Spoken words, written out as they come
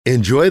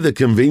Enjoy the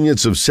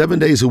convenience of 7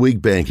 days a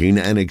week banking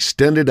and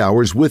extended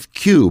hours with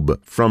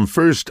Cube from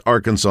First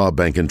Arkansas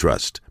Bank and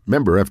Trust.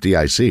 Member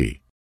FDIC.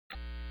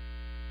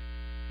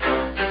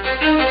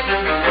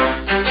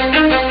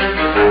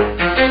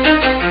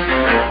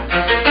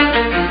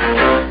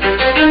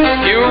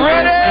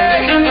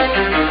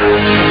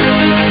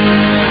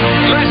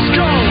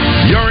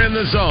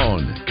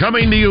 Zone,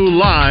 coming to you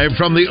live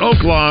from the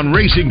Oaklawn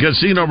Racing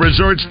Casino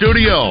Resort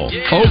Studio.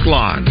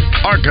 Oaklawn,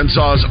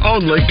 Arkansas's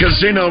only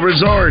casino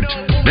resort.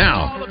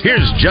 Now,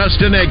 here's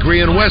Justin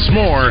Acree and Wes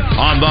Moore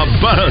on the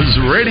Buzz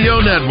Radio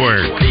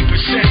Network.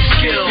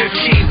 20% skill,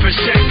 15%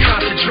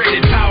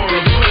 concentrated power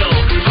of will,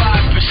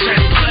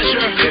 5%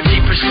 pleasure,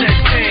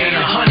 50% pain,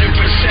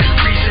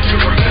 100% reason to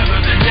remember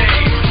the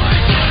name.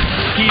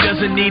 He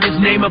doesn't need his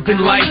name up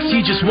in lights,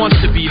 he just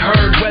wants to be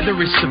heard, whether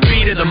it's the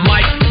beat of the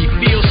mic.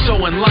 Feels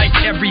so unlike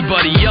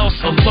everybody else,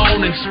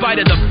 alone, in spite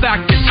of the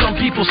fact that some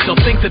people still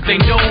think that they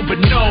know, but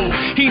no,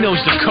 he knows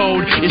the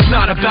code. It's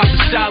not about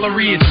the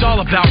salary, it's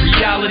all about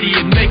reality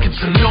and making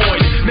some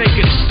noise,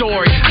 making a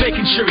story,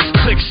 making sure his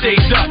click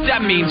stays up.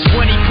 That means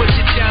when he puts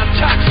it down,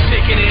 Tox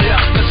picking it up.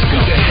 Let's go.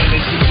 Who the hell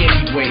is he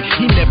anyway?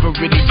 He never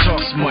really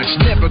talks much,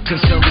 never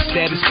concerned with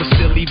status, but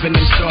still even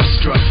him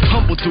starstruck.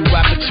 Humble through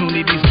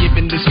opportunities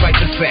given despite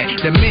the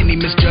fact that many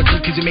misjudge him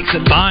because he makes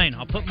a... Fine,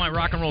 I'll put my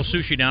rock and roll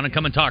sushi down and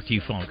come and talk to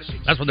you folks.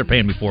 That's what they're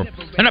paying me for.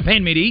 They're not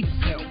paying me to eat.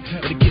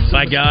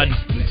 By God.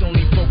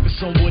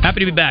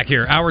 Happy to be back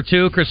here. Hour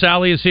 2, Chris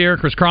Alley is here,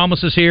 Chris Cromwell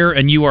is here,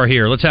 and you are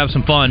here. Let's have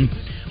some fun.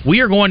 We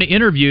are going to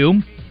interview,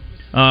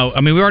 we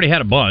already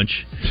had a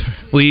bunch.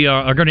 We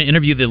are going to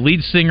interview the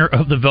lead singer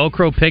of the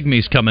Velcro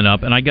Pygmies coming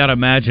up, and I got to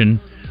imagine,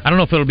 I don't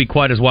know if it'll be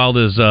quite as wild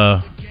as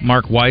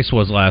Mark Weiss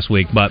was last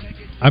week, but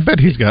I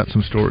bet he's got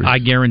some stories. I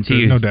guarantee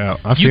you. No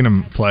doubt. I've seen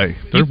him play.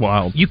 They're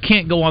wild. You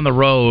can't go on the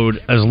road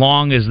as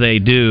long as they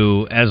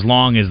do, as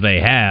long as they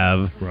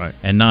have, right,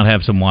 and not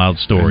have some wild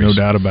stories. No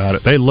doubt about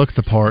it. They look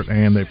the part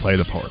and they play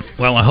the part.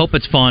 Well, I hope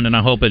it's fun, and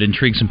I hope it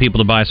intrigues some people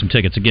to buy some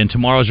tickets. Again,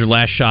 tomorrow's your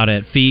last shot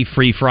at Fee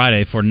Free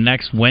Friday for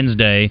next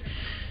Wednesday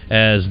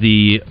as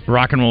the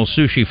Rock and Roll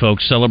Sushi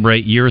folks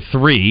celebrate year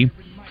 3,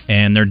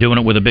 and they're doing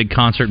it with a big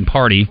concert and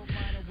party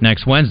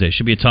next Wednesday.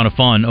 Should be a ton of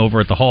fun over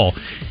at the Hall.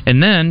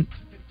 And then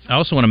I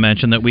also want to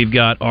mention that we've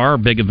got our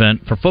big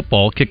event for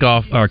football,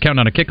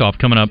 Countdown to Kickoff,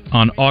 coming up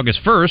on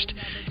August 1st,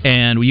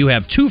 and you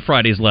have 2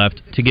 Fridays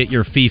left to get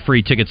your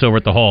fee-free tickets over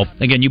at the Hall.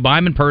 Again, you buy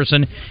them in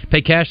person,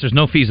 pay cash, there's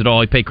no fees at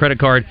all. You pay credit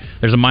card,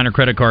 there's a minor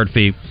credit card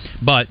fee,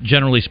 but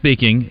generally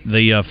speaking,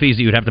 the fees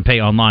that you would have to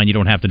pay online, you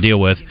don't have to deal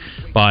with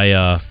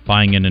by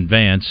buying in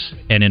advance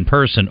and in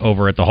person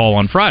over at the Hall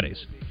on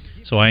Fridays.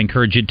 So I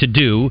encourage you to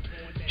do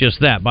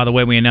just that. By the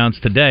way, we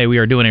announced today we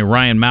are doing a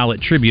Ryan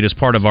Mallett tribute as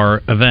part of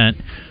our event.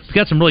 We've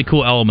got some really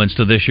cool elements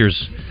to this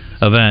year's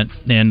event,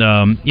 and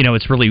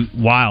it's really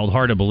wild,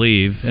 hard to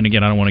believe. And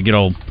again, I don't want to get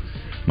all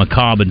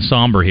macabre and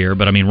somber here,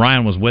 but I mean,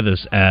 Ryan was with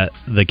us at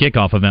the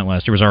kickoff event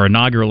last year. It was our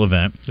inaugural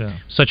event. Yeah.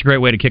 Such a great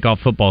way to kick off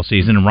football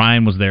season, and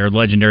Ryan was there,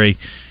 legendary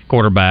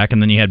quarterback,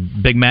 and then you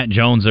had Big Matt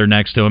Jones there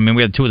next to him. I mean,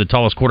 we had 2 of the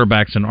tallest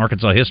quarterbacks in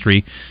Arkansas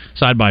history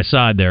side by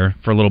side there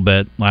for a little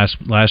bit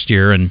last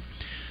year, and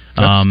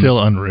that's still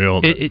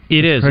unreal. It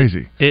is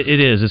crazy. It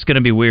is. It's going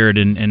to be weird.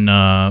 But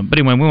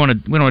anyway, we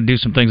want to do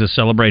some things to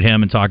celebrate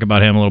him and talk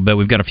about him a little bit.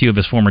 We've got a few of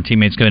his former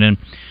teammates coming in.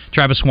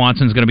 Travis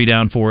Swanson's going to be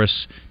down for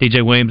us.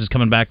 DJ Williams is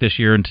coming back this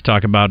year and to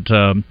talk about,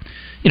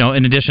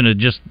 in addition to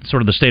just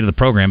sort of the state of the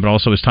program, but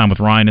also his time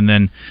with Ryan. And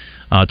then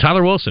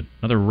Tyler Wilson,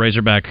 another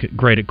Razorback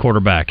great at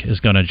quarterback,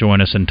 is going to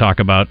join us and talk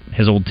about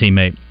his old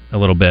teammate a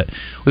little bit.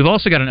 We've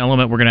also got an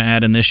element we're going to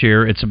add in this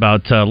year. It's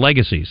about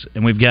legacies,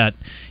 and we've got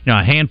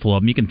a handful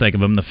of them. You can think of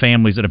them, the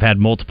families that have had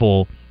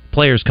multiple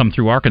players come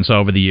through Arkansas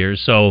over the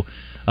years. So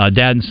dad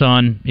and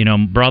son,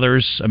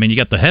 brothers. I mean, you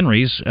got the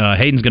Henrys.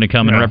 Hayden's going to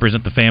come and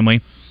represent the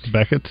family.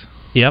 Beckett.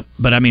 Yep,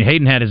 but I mean,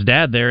 Hayden had his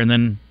dad there, and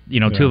then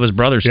 2 of his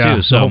brothers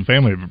too. So the whole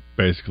family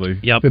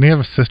basically. Yep. Didn't he have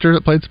a sister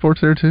that played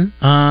sports there too?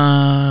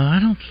 I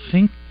don't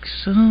think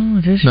so.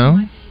 No.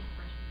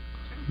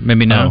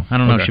 Maybe no. Oh, I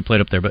don't know if she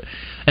played up there.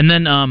 And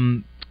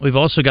then we've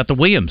also got the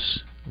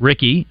Williams.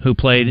 Ricky, who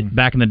played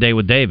back in the day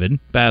with David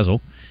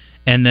Basil.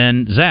 And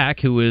then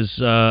Zach, who is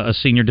a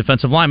senior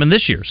defensive lineman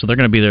this year. So they're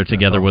going to be there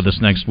together with us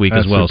next week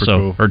as well.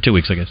 Cool. Or 2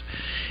 weeks, I guess.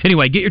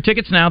 Anyway, get your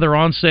tickets now. They're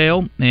on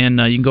sale. And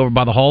you can go over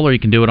by the Hall or you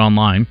can do it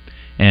online.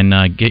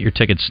 And get your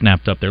tickets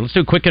snapped up there. Let's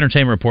do a quick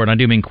entertainment report. And I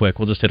do mean quick.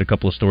 We'll just hit a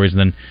couple of stories. And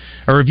then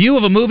a review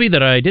of a movie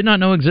that I did not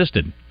know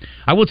existed.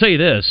 I will tell you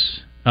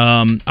this.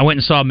 I went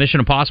and saw Mission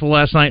Impossible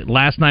last night.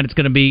 Last night it's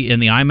going to be in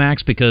the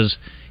IMAX because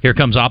here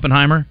comes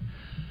Oppenheimer.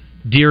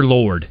 Dear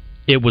Lord,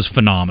 it was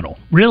phenomenal.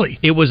 Really?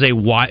 It was a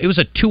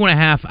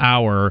 2.5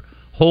 hour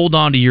hold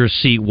on to your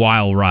seat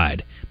wild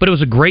ride. But it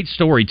was a great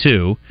story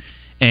too,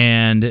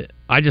 and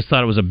I just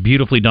thought it was a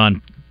beautifully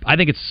done. I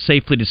think it's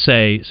safe to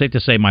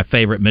say my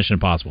favorite Mission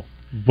Impossible.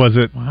 Was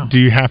it? Wow. Do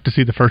you have to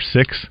see the first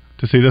 6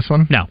 to see this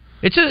one? No.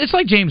 It's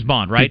like James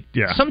Bond, right?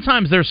 Yeah.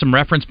 Sometimes there's some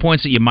reference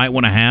points that you might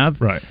want to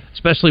have, right?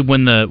 Especially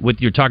when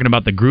you're talking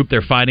about the group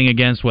they're fighting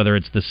against, whether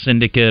it's the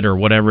Syndicate or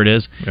whatever it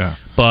is. Yeah.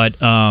 But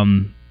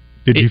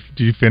Did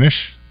you finish?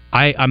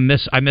 I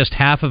missed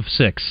half of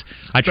 6.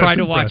 I tried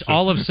to watch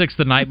all of 6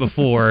 the night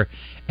before,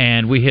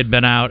 and we had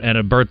been out at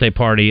a birthday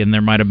party, and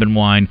there might have been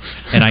wine,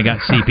 and I got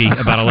sleepy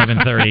about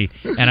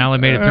 11:30, and I only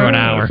made it through an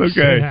hour. That's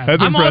okay.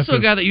 That's I'm impressive. also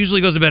a guy that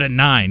usually goes to bed at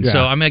 9, so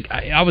I'm like,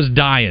 I was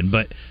dying,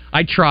 but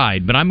I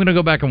tried. But I'm going to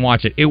go back and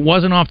watch it. It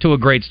wasn't off to a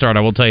great start,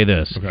 I will tell you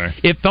this. Okay.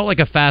 It felt like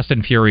a Fast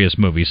and Furious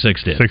movie.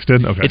 6 did. 6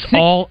 did. Okay. It's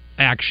all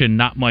action,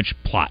 not much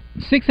plot.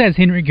 6 has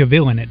Henry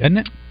Cavill in it, doesn't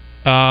it?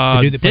 The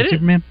dude that plays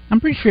Superman. I'm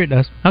pretty sure it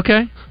does.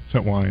 Okay.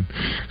 That wine.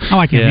 I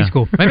like him. He's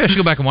cool. Maybe I should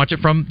go back and watch it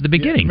from the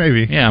beginning.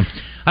 Maybe. Yeah.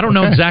 I don't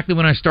know exactly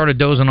when I started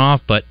dozing off,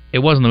 but it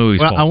wasn't the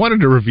movie's fault. I wanted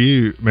to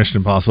review Mission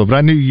Impossible, but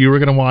I knew you were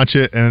going to watch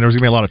it, and there was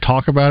going to be a lot of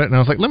talk about it, and I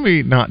was like, let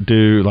me not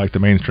do like the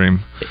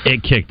mainstream.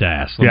 It kicked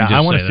ass.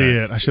 I want to see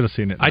it. I should have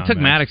seen it. I took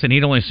Maddox, and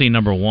he'd only seen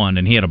number 1,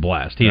 and he had a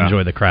blast. He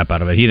enjoyed the crap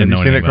out of it. He didn't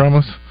know anything about it. Have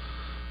you seen it,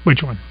 Cromos?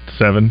 Which one?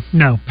 7.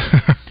 No.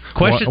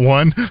 Question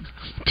 1,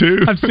 2,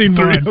 I've seen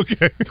 3. 1.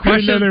 Okay. I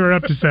didn't know they were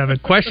up to 7.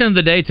 Question of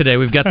the day today.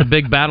 We've got the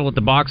big battle at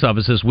the box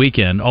office this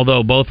weekend,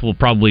 although both will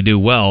probably do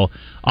well.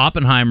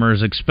 Oppenheimer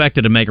is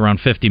expected to make around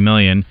 $50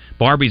 million.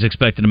 Barbie's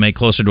expected to make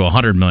closer to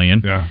 $100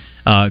 million. Yeah.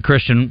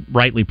 Christian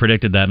rightly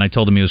predicted that, and I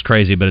told him he was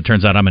crazy, but it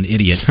turns out I'm an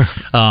idiot.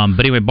 But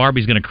anyway,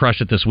 Barbie's going to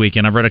crush it this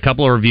weekend. I've read a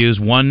couple of reviews,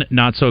 one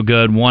not so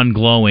good, one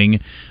glowing,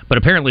 but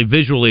apparently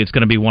visually it's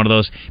going to be one of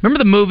those. Remember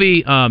the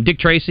movie Dick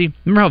Tracy?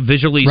 Remember how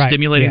visually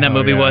stimulating that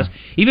movie was?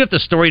 Even if the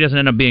story doesn't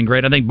end up being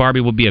great, I think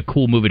Barbie will be a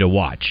cool movie to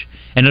watch,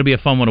 and it'll be a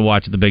fun one to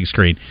watch at the big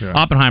screen. Yeah.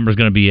 Oppenheimer's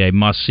going to be a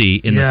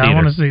must-see in the theater. Yeah, I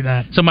want to see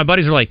that. So my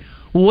buddies are like,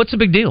 well, what's the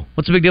big deal?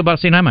 What's the big deal about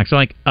seeing IMAX? I'm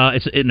like,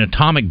 it's an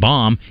atomic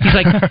bomb. He's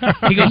like,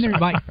 he goes,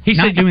 he's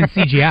not doing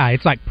CGI.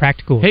 It's like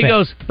practical. He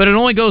goes, but it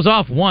only goes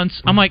off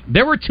once. I'm like,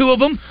 there were 2 of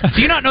them.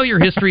 Do you not know your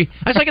history?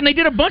 I was like, and they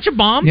did a bunch of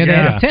bombs.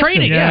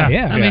 Training.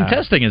 I mean,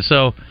 testing it.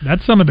 So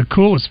that's some of the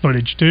coolest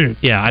footage too.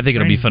 Yeah, I think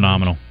it'll be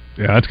phenomenal.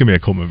 Yeah, that's going to be a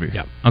cool movie.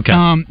 Yeah. Okay.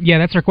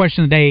 That's our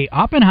question of the day.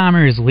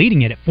 Oppenheimer is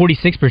leading it at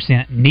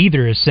 46%.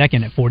 Neither is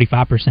second at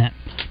 45%.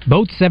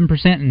 Both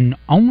 7%, and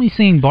only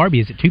seeing Barbie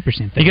is at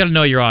 2%. You got to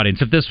know your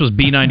audience. If this was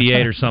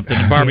B98 or something,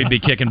 Barbie'd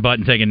be kicking butt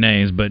and taking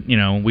names. But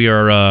we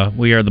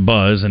are the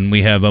buzz, and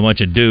we have a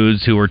bunch of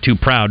dudes who are too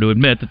proud to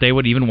admit that they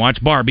would even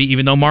watch Barbie,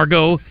 even though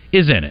Margot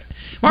is in it.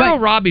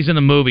 Margot Robbie's in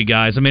the movie,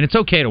 guys. I mean, it's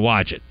okay to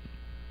watch it.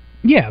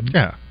 Yeah.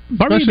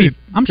 Barbie.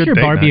 I'm sure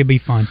Barbie would be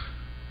fun.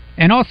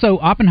 And also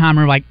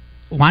Oppenheimer, like,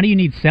 why do you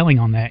need selling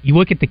on that? You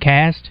look at the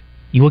cast,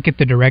 you look at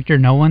the director,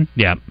 Nolan.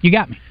 Yeah. You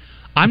got me.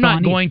 I'm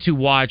not going to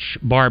watch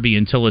Barbie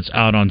until it's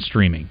out on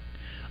streaming.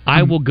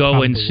 I will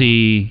go and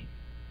see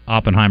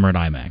Oppenheimer at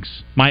IMAX.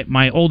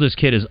 My oldest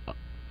kid is,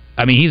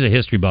 I mean, he's a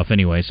history buff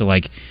anyway, so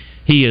like,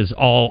 he is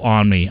all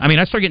on me. I mean,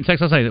 I started getting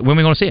texts last night, when are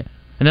we going to see it?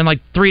 And then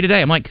like 3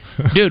 today. I'm like,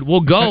 dude,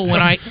 we'll go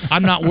when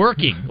I'm not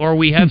working or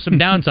we have some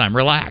downtime.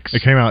 Relax.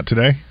 It came out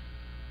today?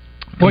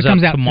 It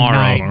comes out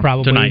tomorrow,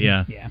 probably. Tonight,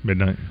 yeah.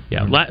 Midnight.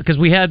 Yeah, because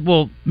we had,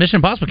 Mission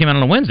Impossible came out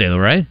on a Wednesday, though,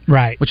 right?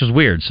 Right. Which was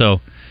weird. So,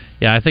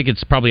 yeah, I think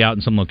it's probably out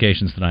in some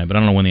locations tonight, but I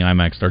don't know when the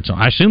IMAX starts.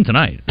 I assume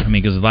tonight. I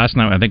mean, because last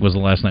night, I think, was the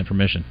last night for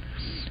Mission.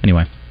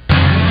 Anyway.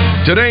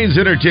 Today's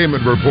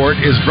entertainment report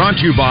is brought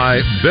to you by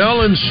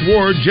Bell &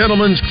 Sword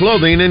Gentlemen's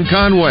Clothing in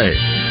Conway.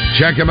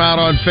 Check them out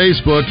on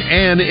Facebook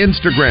and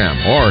Instagram,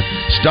 or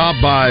stop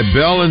by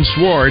Bell &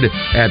 Sword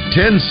at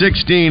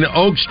 1016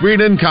 Oak Street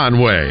in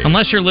Conway.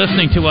 Unless you're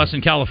listening to us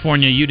in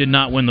California, you did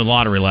not win the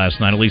lottery last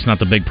night, at least not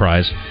the big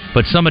prize.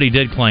 But somebody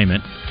did claim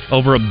it.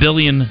 Over $1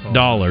 billion,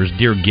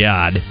 dear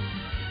God.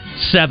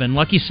 7,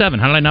 lucky 7.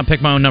 How did I not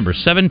pick my own number?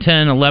 7,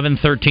 10, 11,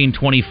 13,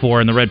 24,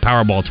 and the red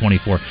Powerball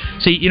 24.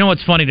 See, you know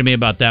what's funny to me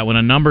about that? When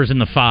a number's in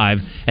the 5,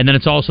 and then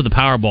it's also the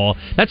Powerball,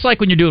 that's like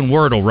when you're doing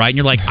Wordle, right? And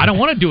you're like, I don't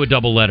want to do a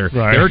double letter.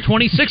 Right. There are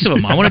 26 of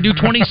them. I want to do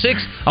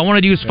 26. I want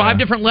to use 5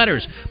 different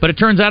letters. But it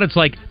turns out it's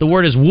like the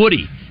word is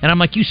Woody. And I'm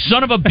like, you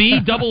son of a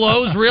B, double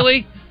O's,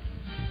 really?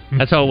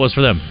 That's how it was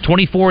for them.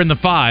 24 in the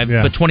 5,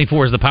 but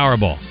 24 is the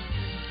Powerball.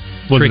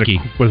 Tricky.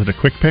 Was it a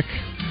quick pick?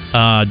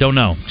 Don't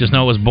know. Just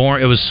know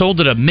it was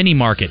sold at a mini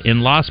market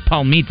in Las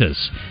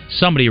Palmitas.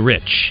 Somebody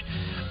rich.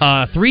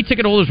 3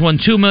 ticket holders won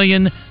 $2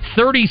 million.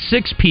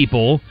 36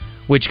 people,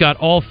 which got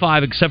all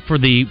 5 except for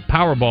the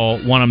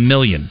Powerball, won $1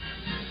 million.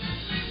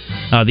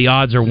 The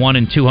odds are 1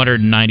 in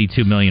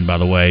 292 million, by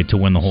the way, to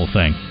win the whole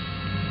thing.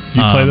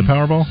 You play the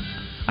Powerball?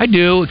 I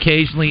do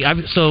occasionally.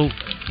 So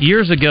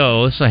years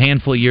ago, a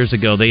handful of years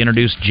ago, they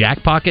introduced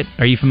Jackpocket.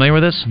 Are you familiar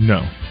with this?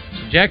 No.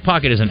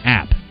 Jackpocket is an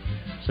app.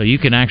 So you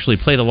can actually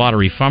play the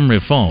lottery from your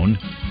phone,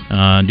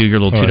 do your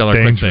little $2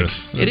 quick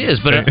pick. It is,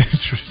 but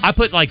I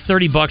put like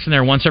 $30 in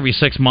there once every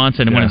 6 months,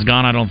 and when it's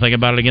gone, I don't think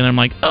about it again. I'm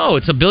like, oh,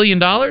 it's $1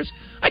 billion?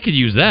 I could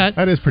use that.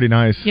 That is pretty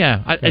nice.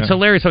 Yeah, it's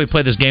hilarious how we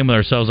play this game with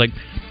ourselves. Like,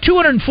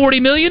 240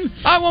 million?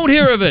 I won't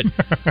hear of it.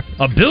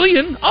 $1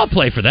 billion? I'll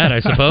play for that, I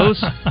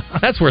suppose.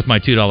 That's worth my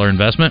 $2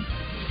 investment.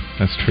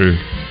 That's true.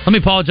 Let me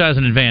apologize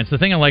in advance. The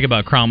thing I like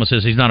about Kromus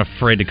is he's not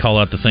afraid to call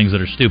out the things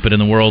that are stupid in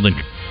the world, and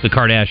the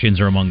Kardashians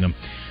are among them.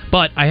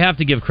 But I have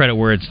to give credit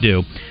where it's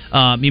due.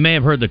 You may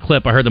have heard the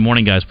clip. I heard the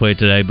morning guys play it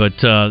today. But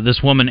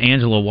this woman,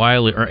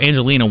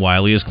 Angelina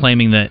Wiley, is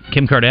claiming that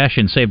Kim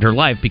Kardashian saved her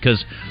life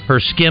because her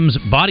Skims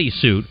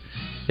bodysuit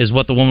is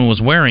what the woman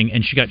was wearing,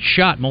 and she got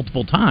shot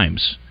multiple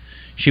times.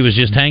 She was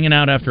just hanging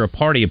out after a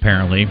party,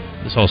 apparently.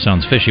 This all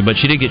sounds fishy, but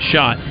she did get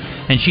shot.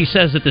 And she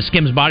says that the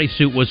Skims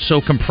bodysuit was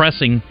so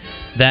compressing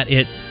that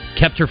it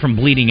kept her from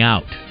bleeding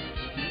out.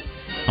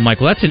 I'm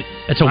like, well,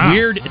 it's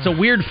a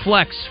weird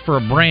flex for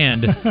a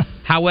brand.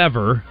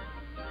 However,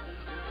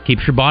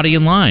 keeps your body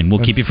in line. Will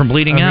keep you from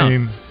bleeding out.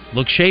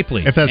 Look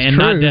shapely. If that's and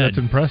true, not dead. that's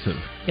impressive.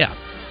 Yeah.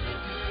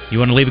 You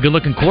want to leave a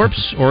good-looking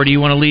corpse, or do you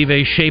want to leave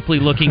a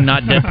shapely-looking,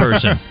 not dead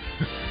person?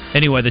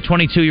 Anyway, the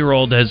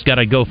 22-year-old has got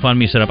a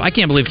GoFundMe set up. I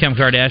can't believe Kim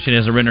Kardashian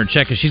hasn't written her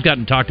check, because she's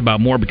gotten talked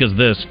about more because of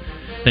this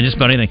than just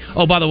about anything.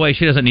 Oh, by the way,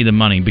 she doesn't need the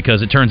money,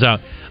 because it turns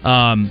out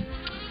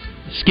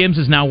Skims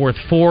is now worth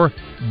 $4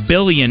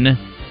 billion,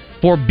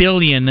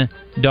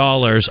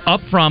 up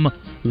from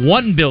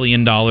 $1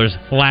 billion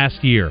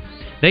last year.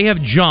 They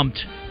have jumped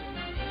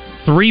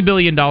 $3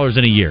 billion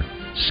in a year.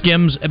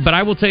 Skims, but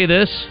I will tell you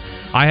this,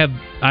 I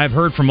have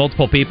heard from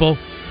multiple people,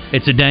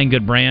 it's a dang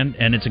good brand,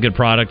 and it's a good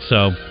product,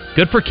 so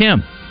good for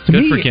Kim.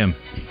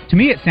 To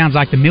me, it sounds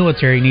like the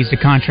military needs to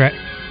contract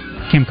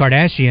Kim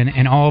Kardashian,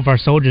 and all of our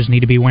soldiers need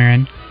to be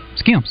wearing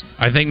Skims.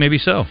 I think maybe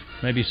so.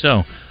 I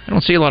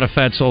don't see a lot of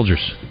fat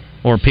soldiers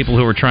or people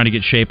who are trying to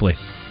get shapely.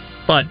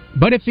 But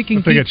if they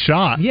get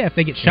shot,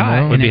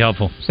 it would be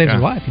helpful. Saves their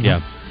life.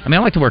 Yeah. I mean,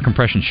 I like to wear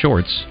compression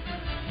shorts,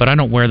 but I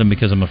don't wear them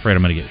because I'm afraid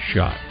I'm going to get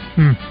shot.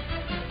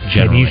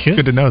 Generally. Maybe you should.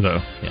 Good to know,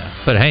 though.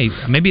 Yeah. But hey,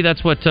 maybe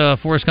that's what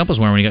Forrest Gump was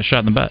wearing when he got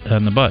shot in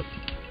the butt.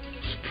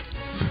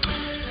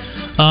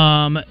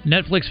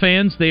 Netflix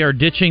fans, they are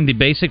ditching the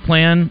basic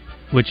plan,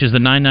 which is the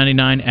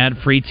 $9.99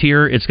 ad-free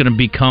tier. It's going to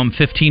become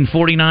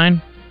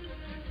 $15.49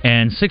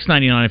 and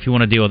 $6.99 if you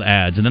want to deal with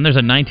ads. And then there's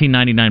a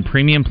 $19.99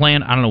 premium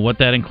plan. I don't know what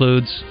that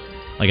includes,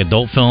 like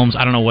adult films.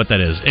 I don't know what that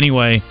is.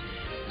 Anyway,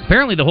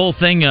 apparently the whole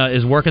thing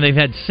is working. They've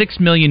had 6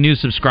 million new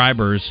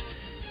subscribers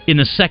in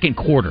the second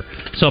quarter.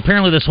 So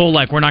apparently this whole,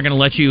 we're not going to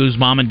let you use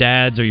mom and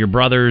dad's or your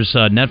brother's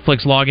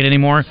Netflix login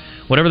anymore.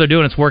 Whatever they're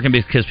doing, it's working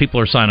because people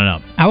are signing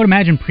up. I would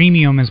imagine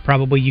premium is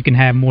probably you can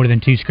have more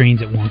than 2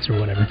 screens at once or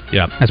whatever.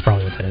 Yeah. That's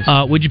probably what that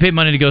is. Would you pay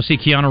money to go see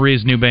Keanu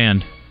Reeves' new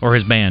band? Or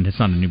his band? It's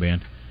not a new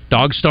band.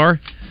 Dog Star?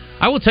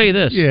 I will tell you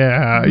this.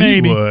 Yeah,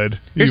 maybe. You would.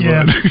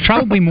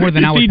 Probably more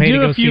than I would pay to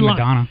go see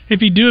Madonna.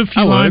 If you do a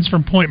few lines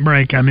from Point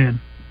Break, I'm in.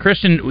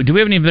 Christian, do we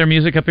have any of their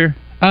music up here?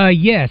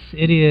 Yes,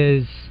 it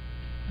is.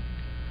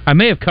 I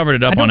may have covered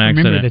it up on accident.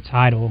 I don't remember the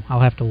title.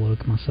 I'll have to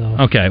look myself.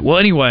 Okay. Well,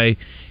 anyway,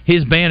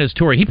 his band is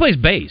touring. He plays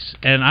bass,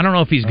 and I don't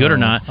know if he's good or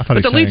not.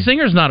 But the lead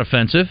singer's not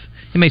offensive.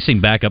 He may sing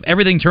backup.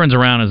 Everything Turns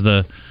Around is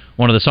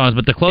one of the songs,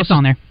 but the closest... It's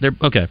on there.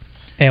 Okay.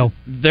 L.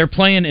 They're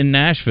playing in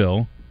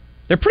Nashville.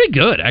 They're pretty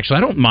good, actually.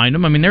 I don't mind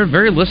them. I mean, they're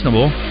very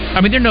listenable.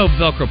 I mean, they're no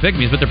Velcro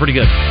Pygmies, but they're pretty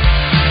good.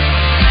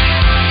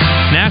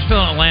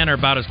 Nashville and Atlanta are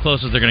about as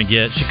close as they're going to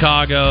get.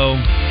 Chicago,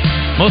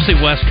 mostly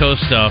West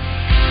Coast stuff.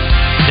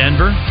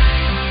 Denver...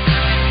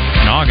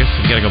 in August,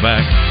 you got to go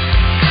back.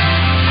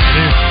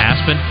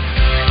 Aspen,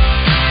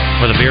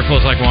 where the beer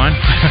flows like wine.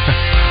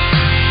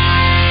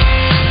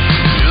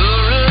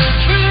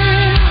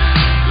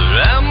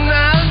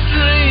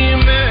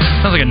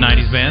 Sounds like a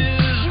 90s band.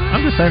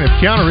 I'm just saying, if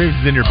Keanu Reeves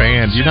is in your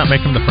band, do you not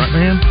make him the front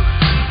man?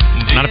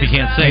 Not if he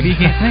can't sing. Maybe he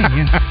can't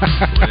sing,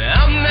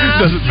 yeah.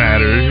 Doesn't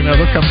matter.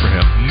 They'll come for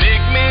him.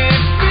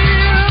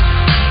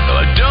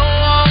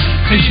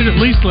 They should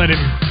at least let him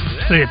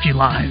say a few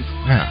lines.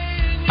 Yeah.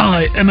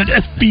 I am an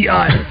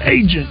FBI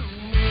agent.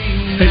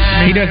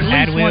 He does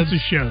ad-libs.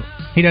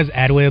 He does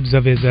ad-libs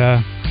of his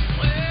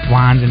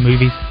lines in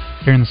movies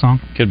during the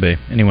song. Could be.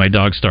 Anyway,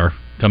 Dog Star,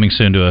 coming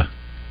soon to a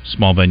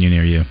small venue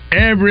near you.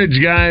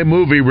 Average Guy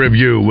Movie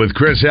Review with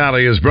Chris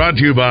Alley is brought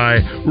to you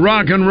by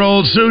Rock and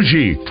Roll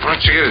Sushi. Why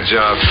don't you get a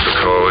job,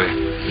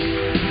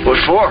 Spicoli? What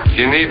for?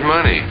 You need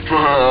money.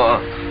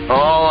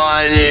 All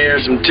I need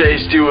are some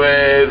tasty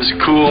waves,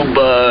 cool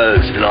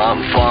buzz, and I'm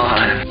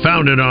fine.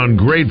 Founded on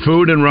great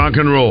food and rock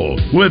and roll,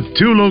 with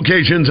 2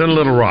 locations in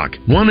Little Rock,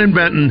 one in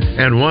Benton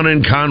and one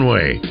in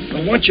Conway.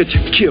 I want you to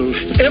kill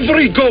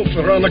every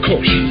golfer on the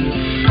course.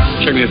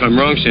 Check me if I'm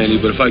wrong, Sandy,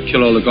 but if I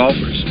kill all the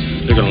golfers,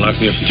 they're going to lock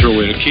me up and throw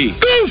away the key.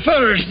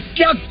 Golfers!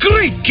 You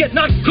great kid,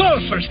 not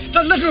golfers!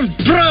 The little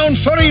brown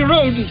furry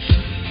rodents!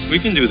 We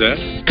can do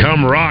that.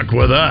 Come rock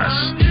with us.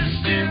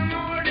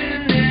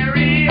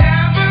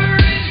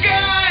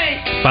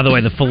 By the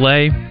way, the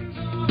filet,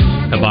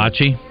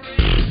 hibachi,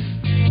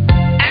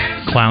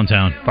 Clown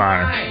Town.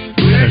 Fire.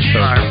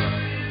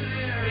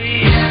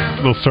 A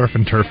little surf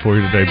and turf for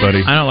you today,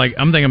 buddy. I know,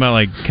 I'm thinking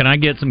about, can I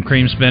get some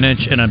cream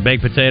spinach and a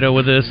baked potato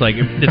with this?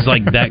 It's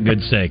like that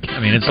good steak. I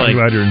mean, it's I'm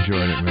glad you're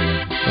enjoying it,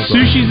 man.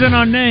 Sushi's in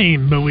our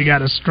name, but we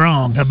got a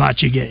strong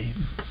hibachi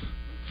game.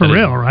 For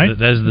real, right?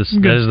 That is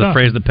the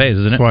phrase that pays,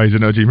 isn't it? That's why he's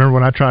an OG. Remember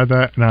when I tried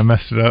that and I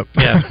messed it up?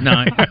 Yeah,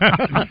 no.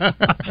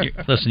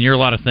 Listen, you're a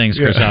lot of things,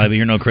 Chris Alley, but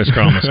you're no Chris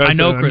Cromus. I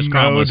know Chris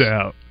Cromus. No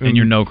doubt. And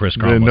you're no Chris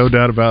Cromus. No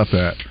doubt about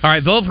that. All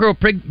right, Velcro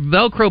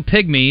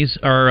Pygmies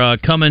are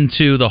coming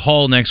to the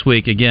hall next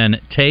week.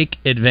 Again, take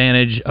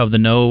advantage of the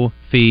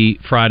no-fee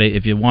Friday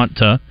if you want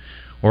to,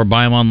 or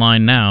buy them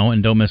online now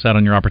and don't miss out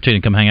on your opportunity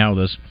to come hang out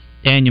with us.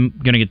 And you're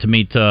going to get to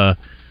meet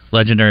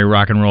legendary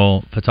rock and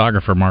roll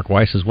photographer Mark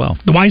Weiss as well.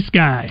 The Weiss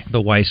guy.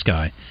 The Weiss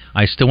guy.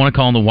 I still want to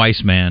call him the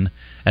Weiss man,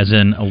 as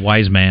in a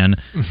wise man,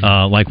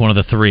 like one of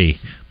the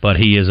three, but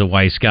he is a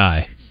Weiss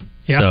guy.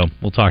 Yep. So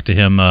we'll talk to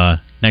him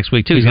next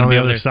week, too. He's going on to be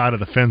the over other there. side of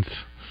the fence.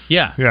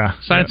 Yeah.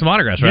 Signing some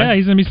autographs, right? Yeah,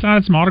 he's going to be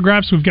signing some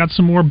autographs. We've got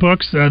some more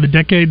books, The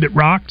Decade That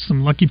Rocked.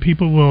 Some lucky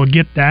people will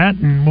get that,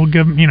 and we'll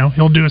give him,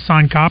 he'll do a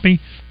signed copy.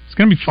 It's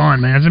going to be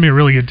fun, man. It's going to be a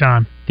really good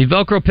time. The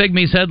Velcro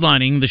Pygmies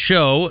headlining the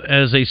show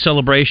as a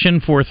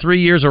celebration for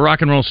 3 years of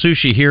rock and roll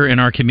sushi here in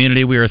our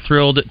community. We are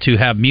thrilled to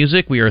have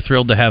music, we are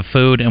thrilled to have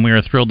food, and we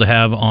are thrilled to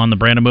have on the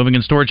Brandon Moving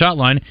and Storage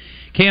Hotline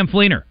Cam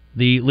Fleener,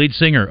 the lead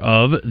singer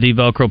of the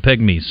Velcro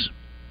Pygmies.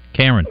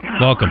 Cameron,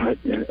 welcome.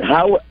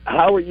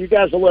 How you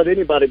guys will let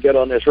anybody get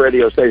on this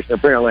radio station,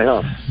 apparently,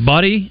 huh?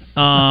 Buddy,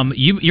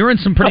 you're in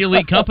some pretty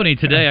elite company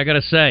today, I got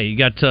to say. You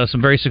got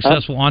some very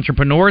successful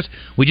entrepreneurs.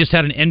 We just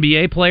had an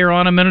NBA player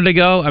on a minute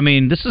ago. I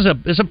mean, this is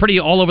a pretty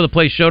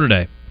all-over-the-place show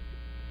today.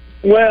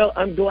 Well,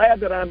 I'm glad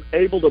that I'm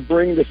able to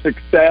bring the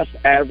success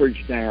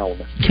average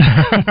down.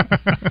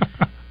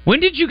 When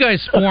did you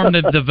guys form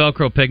the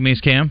Velcro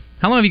Pygmies, Cam?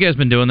 How long have you guys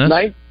been doing this?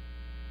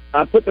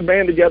 I put the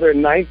band together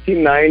in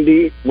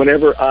 1990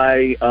 whenever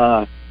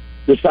I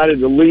decided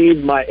to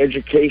leave my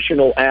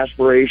educational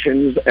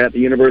aspirations at the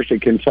University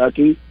of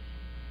Kentucky.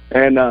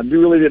 And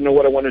really didn't know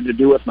what I wanted to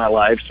do with my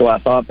life, so I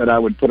thought that I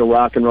would put a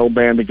rock and roll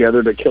band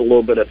together to kill a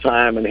little bit of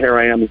time, and here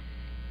I am,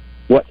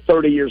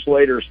 30 years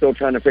later, still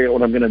trying to figure out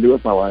what I'm going to do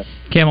with my life.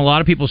 Cam, a lot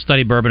of people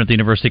study bourbon at the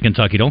University of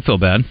Kentucky. Don't feel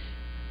bad.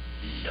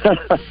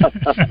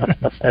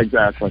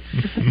 Exactly.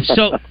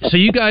 So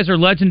you guys are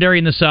legendary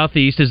in the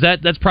Southeast.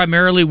 That's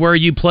primarily where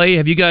you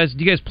play? Do you guys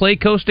play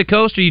coast to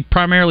coast, or you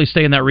primarily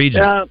stay in that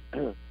region?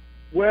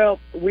 Well,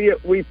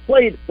 we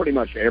played pretty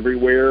much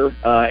everywhere,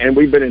 and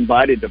we've been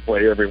invited to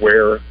play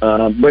everywhere.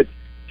 But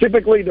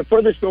typically, the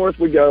furthest north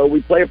we go,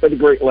 we play up at the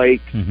Great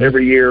Lake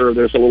every year.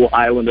 There's a little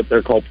island up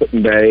there called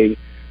Put-in-Bay.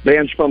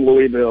 Band's from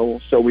Louisville,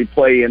 so we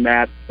play in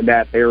that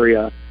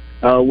area.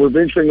 We're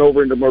venturing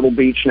over into Myrtle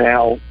Beach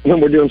now,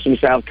 and we're doing some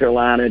South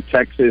Carolina,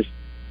 Texas,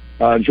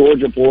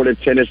 Georgia, Florida,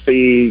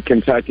 Tennessee,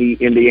 Kentucky,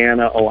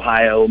 Indiana,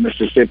 Ohio,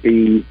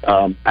 Mississippi,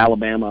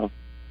 Alabama.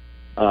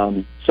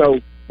 So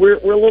we're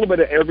a little bit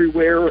of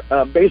everywhere.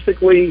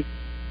 Basically,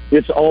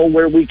 it's all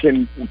where we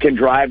can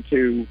drive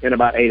to in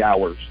about 8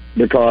 hours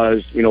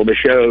because, the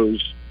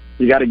shows,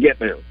 you got to get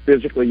there.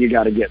 Physically, you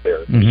got to get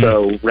there.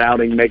 So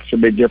routing makes a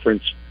big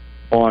difference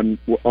on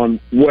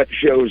what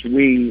shows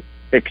we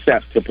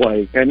accept to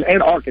play,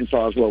 and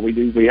Arkansas as well.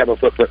 We have a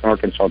footprint in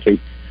Arkansas too.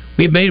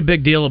 We've made a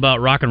big deal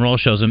about rock and roll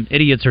shows, and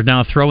idiots are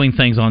now throwing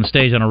things on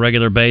stage on a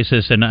regular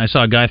basis. And I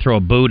saw a guy throw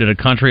a boot at a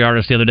country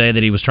artist the other day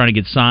that he was trying to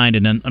get signed,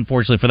 and then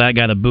unfortunately for that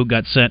guy, the boot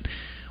got sent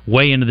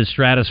way into the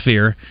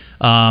stratosphere.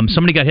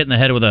 Somebody got hit in the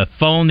head with a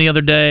phone the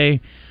other day.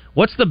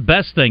 What's the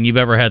best thing you've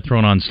ever had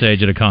thrown on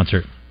stage at a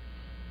concert?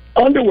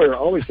 Underwear,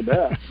 always the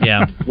best.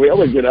 Yeah, we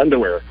always get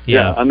underwear.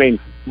 Yeah, I mean,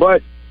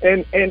 but.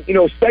 And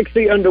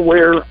sexy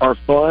underwear are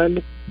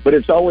fun, but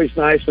it's always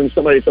nice when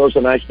somebody throws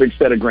a nice big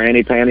set of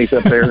granny panties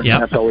up there.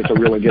 Yep. That's always a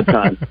really good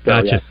time.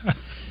 Gotcha.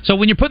 So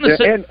when you're putting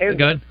the...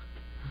 Go ahead.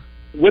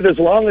 With as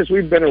long as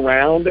we've been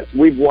around,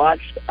 we've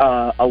watched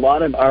a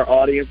lot of our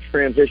audience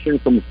transition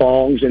from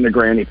thongs into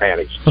granny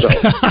panties. So.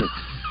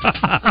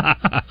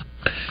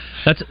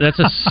 That's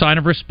a sign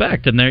of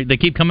respect, and they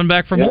keep coming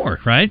back for more,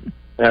 right?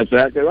 That's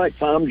exactly right.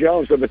 Tom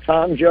Jones, or the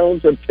Tom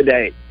Jones of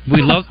today.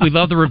 We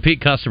love the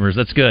repeat customers.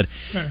 That's good.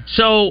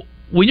 So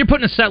when you're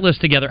putting a set list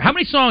together, how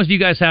many songs do you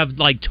guys have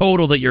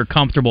total that you're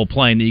comfortable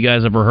playing, that you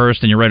guys have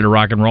rehearsed and you're ready to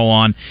rock and roll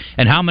on?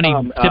 And how many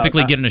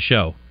typically get in a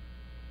show?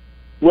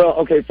 Well,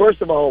 okay,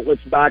 first of all,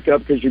 let's back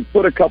up because you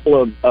put a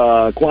couple of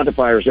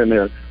quantifiers in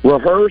there.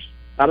 Rehearse,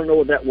 I don't know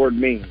what that word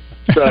means.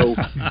 So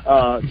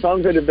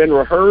songs that have been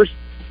rehearsed,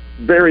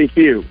 very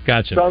few.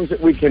 Gotcha. Songs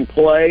that we can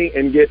play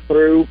and get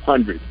through,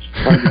 hundreds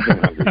and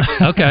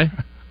hundreds. Okay.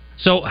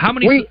 So how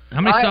many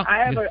songs?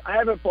 I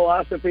have a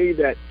philosophy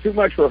that too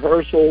much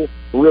rehearsal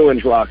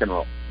ruins rock and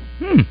roll.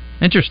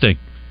 Interesting.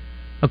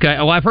 Okay.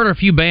 Well, I've heard a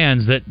few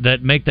bands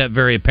that make that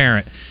very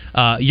apparent.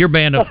 Your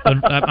band,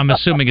 I'm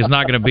assuming, is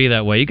not going to be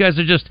that way. You guys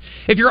are just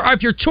if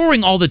you're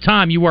touring all the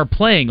time, you are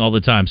playing all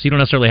the time, so you don't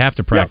necessarily have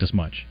to practice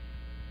much.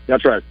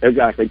 That's right.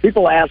 Exactly.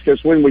 People ask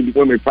us when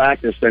we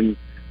practice, and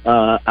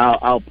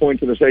I'll point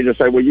to the stage and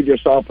say, "Well, you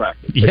just saw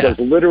practice," because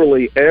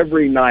literally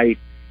every night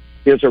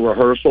is a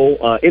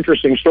rehearsal.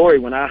 Interesting story.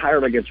 When I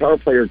hired a guitar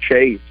player,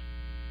 Chase,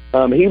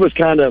 he was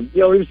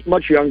he was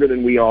much younger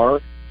than we are.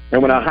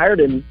 And when I hired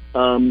him,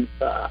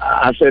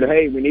 I said,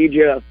 "Hey, we need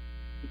you.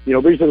 These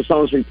are the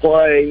songs we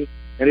play."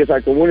 And he's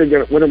like, "Well, when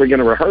are we going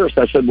to rehearse?"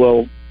 I said,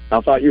 "Well,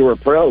 I thought you were a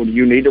pro. Do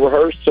you need to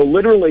rehearse? So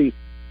literally,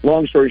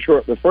 long story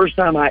short, the first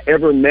time I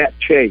ever met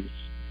Chase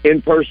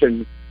in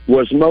person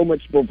was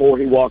moments before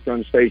he walked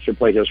on stage to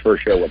play his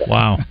first show with us.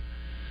 Wow.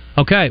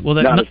 Okay, well,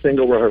 not a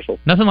single rehearsal.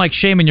 Nothing like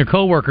shaming your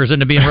coworkers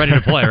into being ready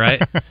to play,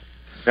 right?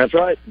 That's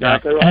right.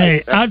 Exactly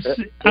right.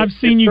 Hey, I've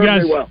seen you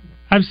guys. Well.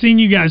 I've seen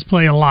you guys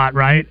play a lot,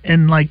 right?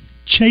 And like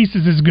Chase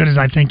is as good as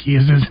I think he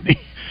is, isn't he?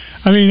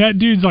 I mean, that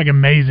dude's like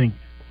amazing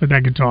with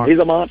that guitar. He's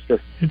a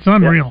monster. It's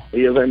unreal. Yeah,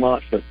 he is a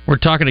monster. We're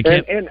talking to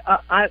Kim. And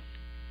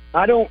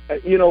I don't.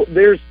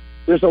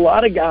 There's a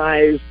lot of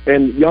guys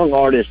and young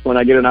artists when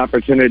I get an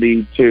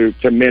opportunity to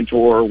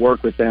mentor or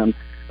work with them.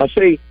 I'll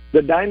say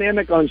the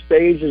dynamic on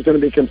stage is going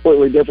to be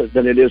completely different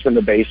than it is in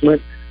the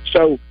basement.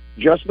 So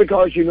just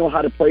because you know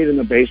how to play it in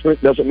the basement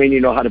doesn't mean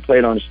you know how to play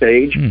it on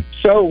stage.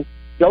 So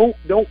don't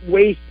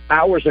waste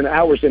hours and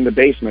hours in the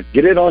basement.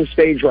 Get it on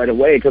stage right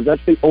away, because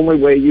that's the only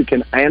way you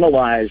can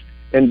analyze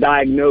and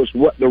diagnose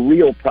what the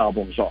real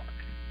problems are.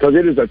 Because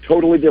it is a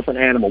totally different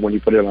animal when you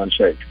put it on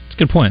stage. That's a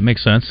good point.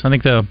 Makes sense. I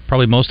think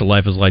probably most of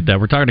life is like that.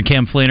 We're talking to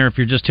Cam Fleener. If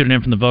you're just tuning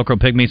in from the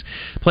Velcro Pygmies,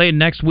 playing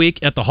next week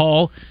at the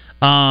Hall.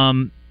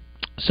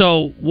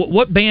 So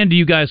what band do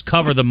you guys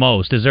cover the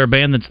most? Is there a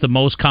band that's the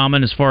most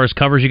common as far as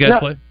covers you guys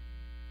play?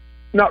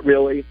 Not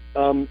really.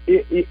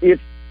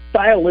 It's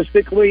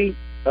stylistically,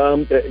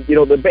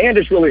 the band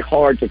is really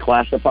hard to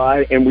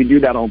classify, and we do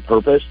that on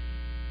purpose.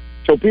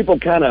 So people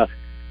kind of,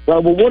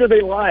 well, what are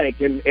they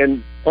like?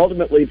 And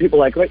ultimately, people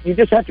are like, well, you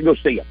just have to go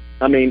see them.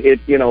 I mean,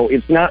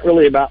 it's not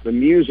really about the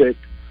music.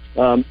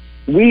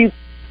 We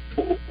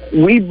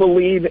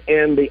believe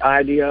in the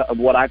idea of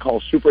what I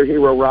call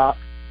superhero rock,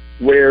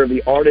 where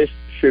the artist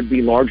should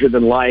be larger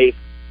than life,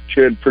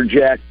 should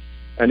project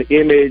an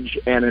image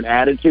and an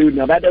attitude.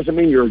 Now, that doesn't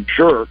mean you're a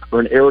jerk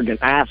or an arrogant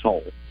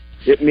asshole.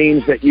 It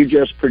means that you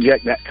just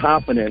project that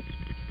confidence,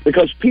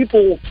 because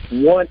people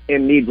want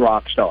and need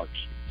rock stars.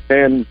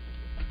 And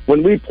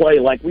when we play,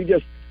 like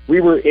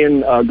we were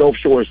in Gulf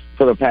Shores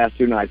for the past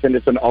 2 nights, and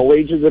it's an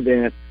all-ages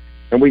event,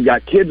 and we've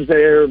got kids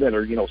there that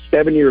are,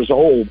 7 years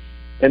old,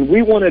 and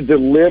we want to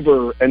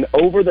deliver an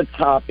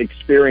over-the-top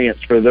experience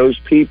for those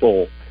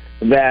people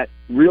that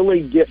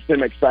really gets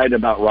them excited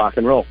about rock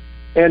and roll.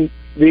 And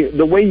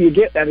the way you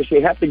get that is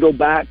you have to go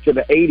back to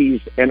the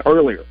 80s and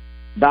earlier,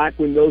 back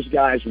when those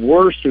guys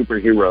were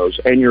superheroes,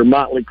 and your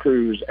Motley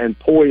Crues and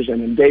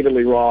Poison and David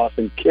Lee Roth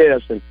and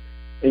Kiss and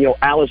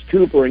Alice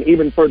Cooper, and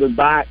even further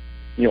back,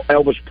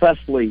 Elvis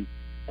Presley,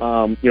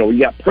 you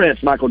got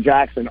Prince, Michael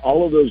Jackson,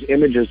 all of those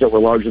images that were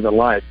larger than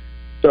life.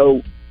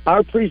 So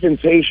our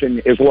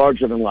presentation is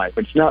larger than life.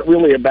 It's not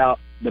really about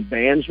the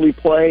bands we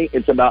play,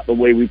 it's about the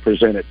way we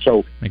present it.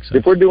 So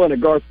if we're doing a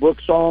Garth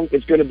Brooks song,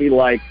 it's going to be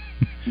like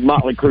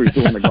Motley Crue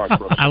doing the Garth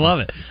Brooks song. I love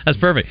it. That's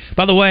perfect.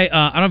 By the way,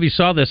 I don't know if you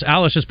saw this,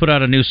 Alice just put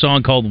out a new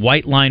song called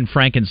White Line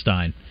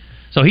Frankenstein.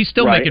 So he's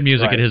still making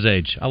music at his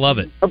age. I love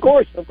it. Of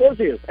course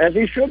he is, as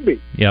he should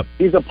be. Yep.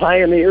 He's a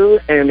pioneer,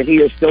 and he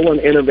is still an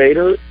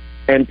innovator,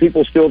 and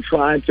people still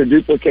try to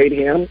duplicate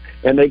him,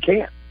 and they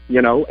can't,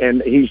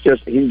 and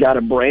he's got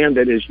a brand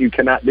that is you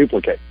cannot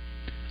duplicate.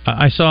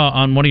 I saw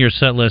on one of your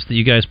set lists that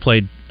you guys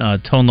played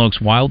Tone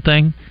Loc's Wild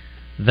Thing.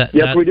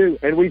 Yes, we do,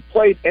 and we've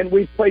played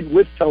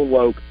with Tone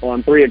Loc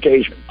on 3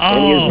 occasions.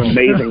 And he's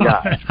an amazing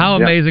guy. How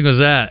amazing was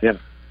that?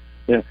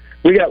 Yeah.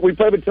 We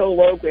played with Tone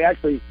Loc.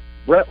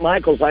 Bret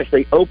Michaels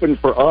actually opened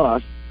for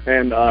us,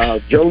 and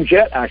Joan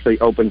Jett actually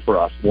opened for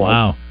us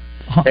once.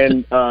 Wow.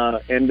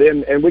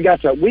 And we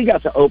got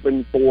to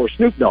open for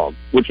Snoop Dogg,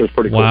 which was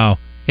pretty cool. Wow.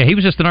 Yeah, he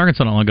was just in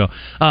Arkansas not long ago.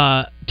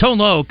 Tone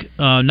Loc,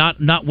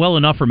 not well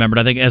enough remembered,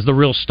 I think, as the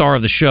real star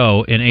of the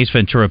show in Ace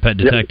Ventura: Pet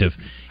Detective.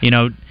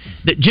 Yep.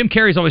 Jim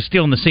Carrey's always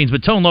stealing the scenes,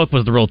 but Tone Loc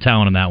was the real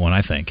talent in that one,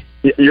 I think.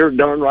 You're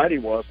darn right he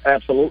was.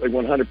 Absolutely,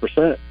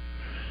 100%.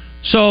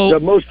 So the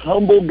most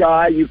humble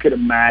guy you could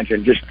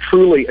imagine, just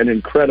truly an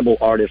incredible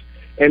artist,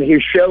 and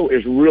his show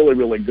is really,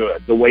 really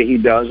good. The way he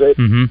does it,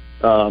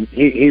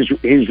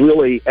 he's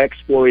really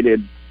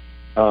exploited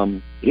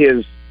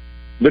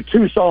the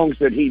 2 songs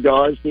that he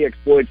does. He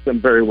exploits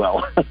them very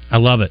well. I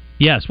love it.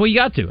 Yes, well, you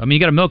got to. I mean, you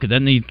got to milk it.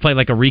 Then you play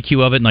like a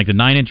requeue of it, and like the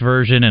 9-inch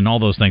version, and all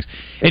those things.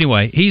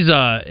 Anyway, he's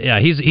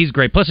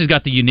great. Plus, he's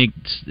got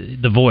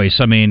the voice.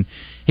 I mean,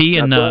 he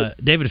and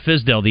David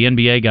Fisdale, the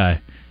NBA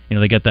guy.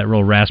 They get that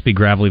real raspy,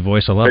 gravelly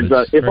voice. I love it.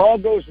 If all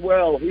goes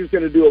well, he's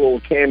going to do a little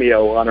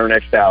cameo on our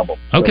next album.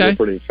 So okay. We're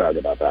pretty excited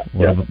about that.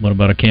 What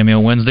about a cameo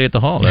Wednesday at the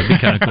Hall? That'd be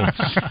kind of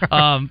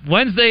cool.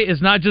 Wednesday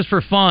is not just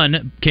for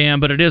fun, Cam,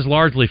 but it is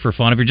largely for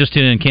fun. If you're just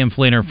tuning in, Cam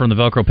Fleener from the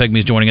Velcro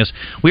Pygmies joining us.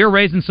 We are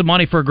raising some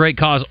money for a great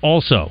cause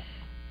also.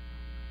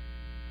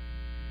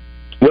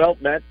 Well,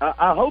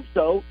 I hope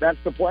so. That's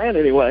the plan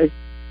anyway.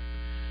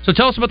 So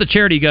tell us about the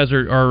charity you guys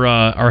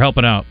are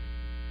helping out.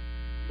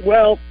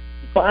 Well,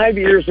 5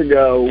 years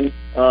ago,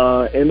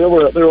 and there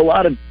were a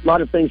lot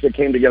of things that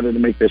came together to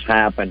make this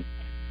happen.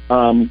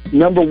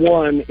 Number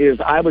one is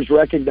I was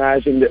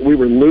recognizing that we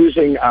were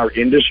losing our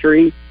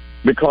industry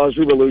because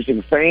we were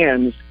losing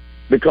fans,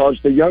 because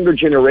the younger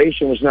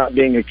generation was not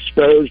being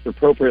exposed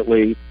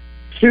appropriately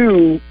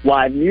to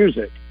live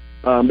music.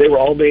 They were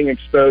all being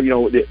exposed.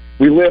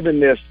 We live in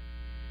this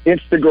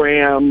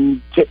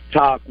Instagram,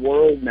 TikTok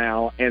world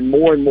now, and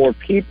more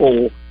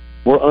people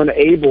were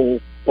unable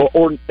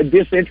or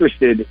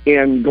disinterested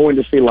in going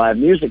to see live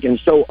music, and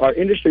so our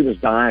industry was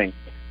dying.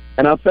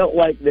 And I felt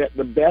like that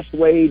the best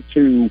way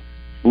to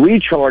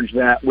recharge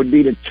that would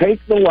be to take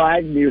the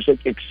live music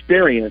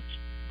experience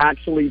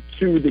actually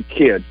to the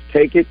kids,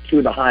 take it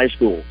to the high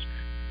schools.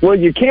 Well,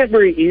 you can't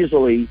very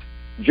easily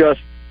just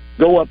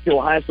go up to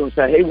a high school and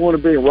say, hey, we want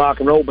to be a rock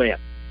and roll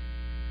band,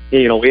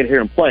 in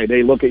here and play.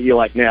 They look at you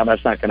like, no,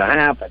 that's not going to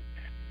happen.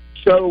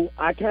 So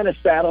I kind of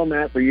sat on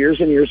that for years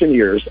and years and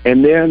years,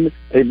 and then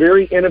a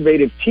very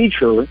innovative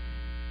teacher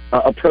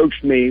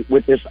approached me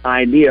with this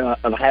idea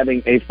of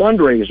having a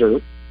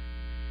fundraiser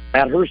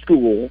at her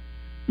school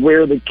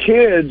where the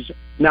kids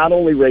not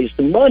only raised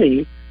the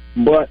money,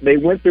 but they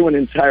went through an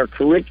entire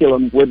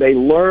curriculum where they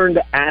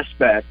learned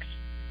aspects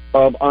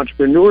of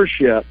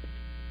entrepreneurship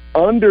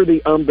under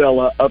the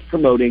umbrella of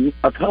promoting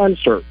a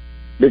concert,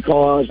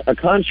 because a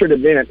concert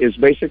event is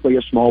basically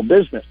a small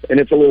business, and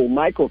it's a little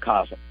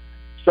microcosm.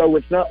 So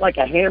it's not like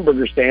a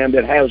hamburger stand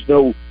that has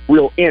no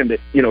real end.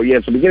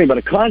 It's a beginning, but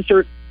a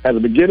concert has a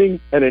beginning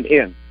and an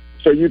end.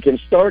 So you can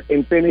start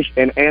and finish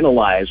and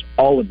analyze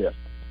all of this.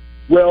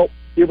 Well,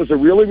 it was a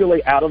really,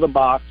 really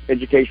out-of-the-box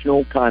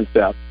educational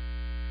concept,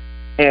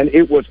 and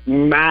it was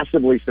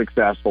massively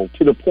successful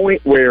to the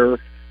point where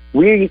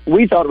we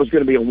thought it was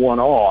going to be a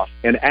one-off,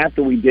 and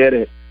after we did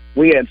it,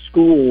 we had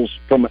schools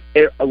from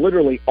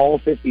literally all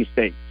 50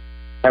 states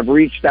have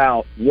reached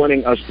out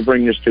wanting us to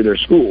bring this to their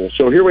schools.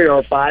 So here we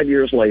are 5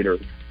 years later.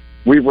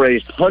 We've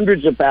raised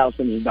hundreds of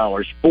thousands of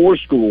dollars for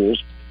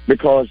schools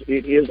because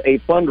it is a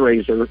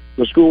fundraiser.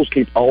 The schools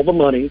keep all the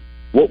money.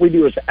 What we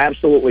do is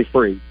absolutely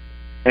free.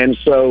 And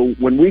so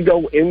when we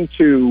go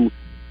into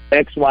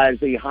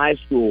XYZ high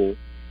school,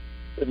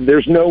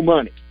 there's no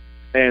money.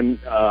 And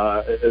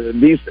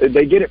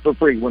they get it for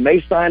free. When they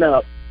sign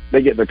up,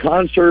 they get the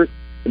concert,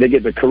 they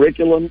get the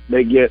curriculum,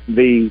 they get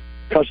the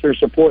customer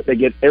support, they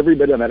get every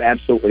bit of it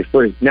absolutely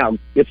free. Now,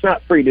 it's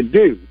not free to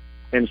do,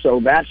 and so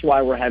that's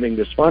why we're having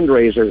this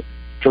fundraiser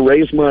to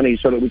raise money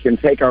so that we can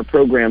take our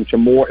program to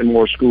more and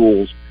more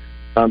schools.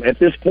 At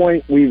this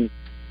point, we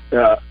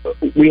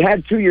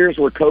had 2 years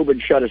where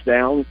COVID shut us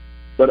down,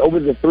 but over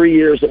the 3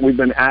 years that we've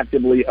been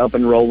actively up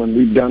and rolling,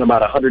 we've done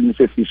about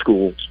 150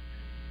 schools,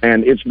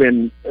 and it's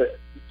been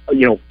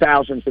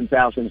thousands and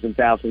thousands and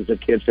thousands of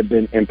kids have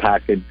been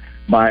impacted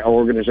by our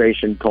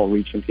organization called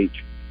Reach and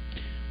Teach.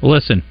 Well,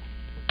 listen,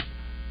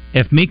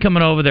 if me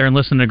coming over there and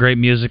listening to great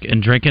music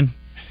and drinking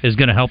is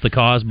going to help the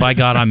cause, by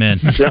God, I'm in.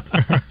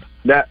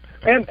 That's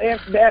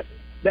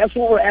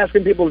what we're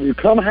asking people to do.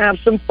 Come have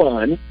some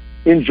fun,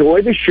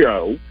 enjoy the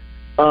show,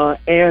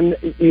 and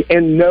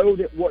know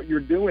that what you're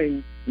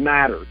doing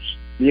matters.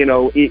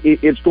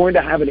 It's going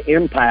to have an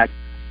impact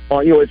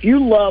on, if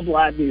you love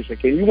live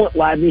music and you want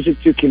live music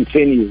to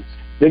continue,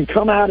 then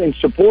come out and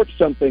support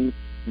something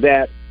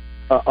that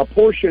a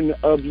portion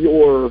of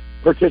your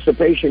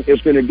participation is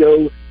going to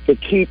go to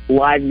keep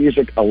live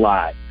music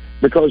alive.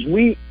 Because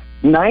this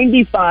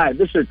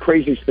is a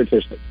crazy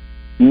statistic,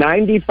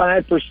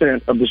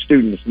 95% of the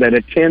students that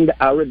attend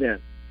our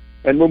event,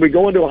 and when we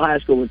go into a high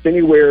school, it's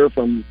anywhere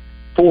from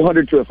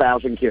 400 to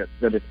 1,000 kids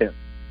that attend.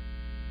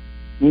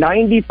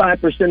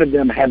 95% of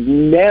them have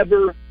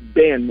never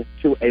been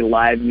to a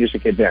live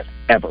music event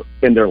ever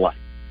in their life.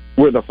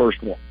 We're the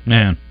first one.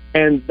 Man.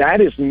 And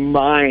that is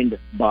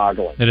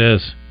mind-boggling. It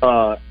is.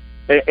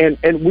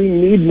 And we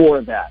need more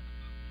of that.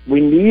 We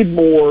need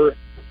more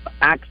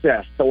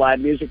access to live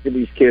music to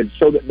these kids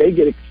so that they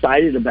get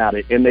excited about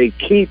it and they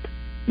keep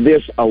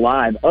this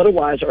alive.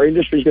 Otherwise, our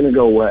industry is going to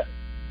go away,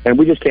 and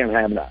we just can't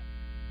have that.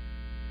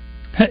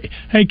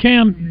 Hey,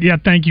 Cam, yeah,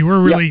 thank you.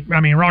 We're really,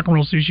 Rock and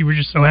Roll Sushi, we're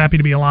just so happy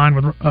to be aligned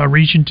with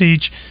Reach and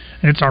Teach.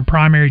 It's our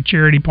primary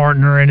charity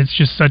partner, and it's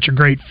just such a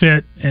great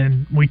fit,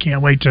 and we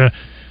can't wait to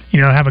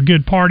have a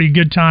good party,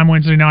 good time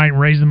Wednesday night, and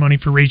raise the money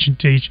for Reach and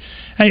Teach.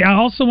 Hey, I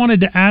also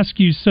wanted to ask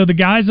you, so the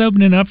guys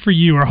opening up for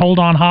you are Hold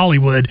On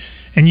Hollywood,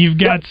 and you've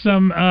got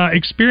some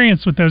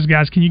experience with those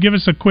guys. Can you give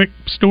us a quick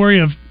story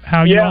of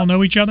how you all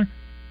know each other?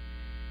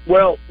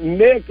 Well,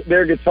 Nick,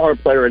 their guitar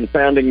player and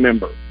founding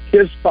member,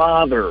 his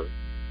father,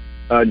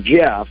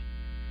 Jeff,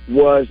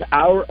 was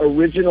our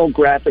original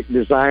graphic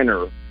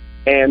designer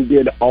and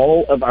did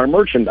all of our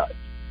merchandise.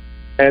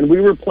 And we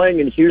were playing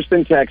in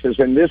Houston, Texas,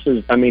 and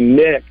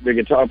Nick, the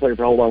guitar player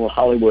for Hold On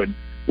Hollywood,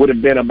 would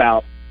have been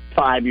about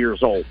 5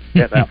 years old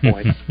at that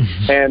point.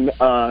 And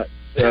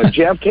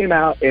Jeff came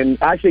out, and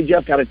actually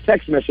Jeff got a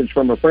text message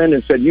from a friend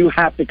and said, you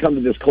have to come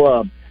to this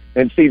club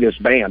and see this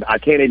band. I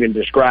can't even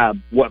describe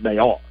what they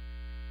are.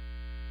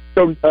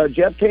 So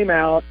Jeff came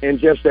out, and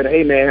Jeff said,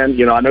 hey, man,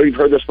 I know you've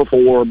heard this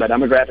before, but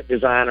I'm a graphic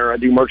designer. I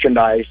do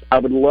merchandise. I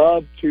would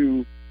love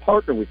to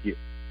partner with you.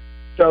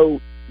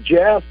 So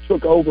Jeff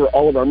took over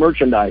all of our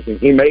merchandising.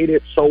 He made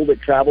it, sold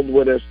it, traveled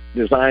with us,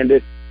 designed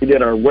it. He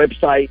did our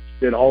website,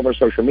 did all of our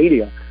social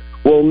media.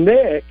 Well,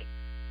 Nick,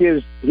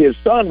 his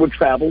son would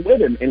travel with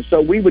him, and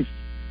so we would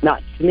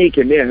not sneak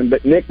him in,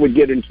 but Nick would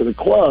get into the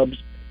clubs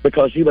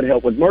because he would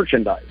help with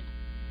merchandise.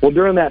 Well,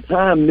 during that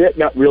time, Nick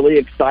got really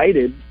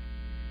excited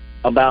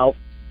about,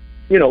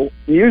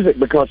 music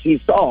because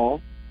he saw,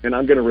 and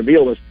I'm going to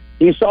reveal this,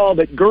 he saw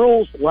that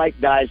girls like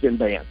guys in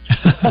bands.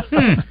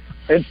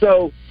 And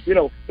so,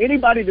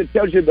 anybody that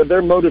tells you that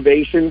their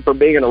motivation for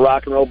being in a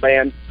rock and roll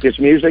band is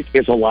music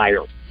is a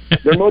liar.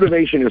 Their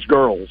motivation is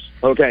girls,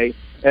 okay?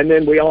 And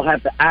then we all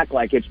have to act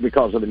like it's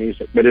because of the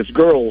music, but it's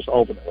girls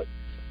ultimately.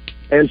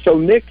 And so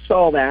Nick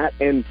saw that,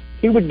 and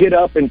he would get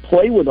up and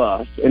play with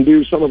us and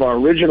do some of our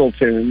original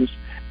tunes,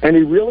 and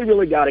he really,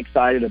 really got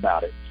excited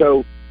about it.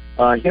 So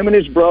him and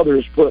his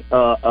brothers put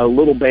a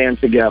little band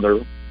together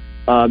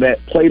that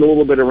played a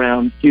little bit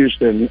around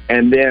Houston,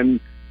 and then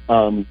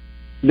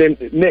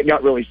Nick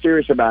got really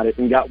serious about it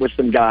and got with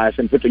some guys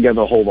and put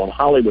together a Hold on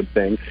Hollywood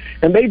thing.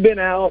 And they've been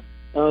out.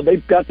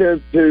 They've got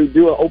to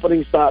do an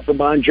opening spot for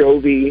Bon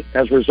Jovi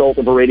as a result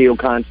of a radio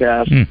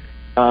contest.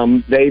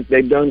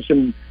 They've done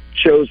some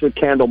shows with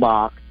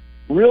Candlebox.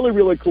 Really,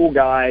 really cool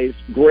guys.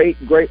 Great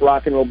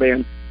rock and roll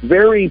band.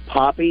 Very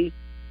poppy.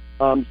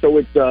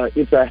 So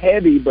it's a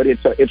heavy, but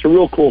it's a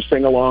real cool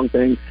sing along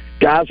thing.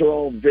 Guys are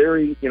all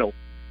very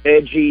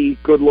edgy,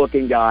 good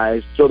looking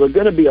guys. So they're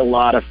going to be a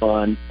lot of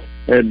fun.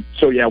 And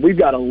so, yeah, we've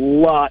got a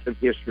lot of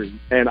history,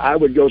 and I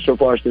would go so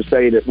far as to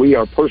say that we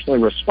are personally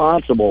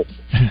responsible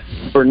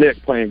for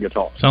Nick playing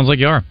guitar. Sounds like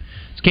you are.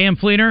 It's Cam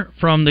Fleener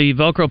from the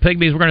Velcro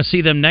Pygmies. We're going to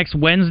see them next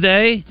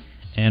Wednesday,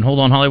 and Hold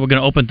on, Holly, we're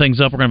going to open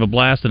things up. We're going to have a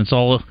blast, and it's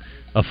all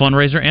a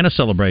fundraiser and a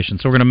celebration.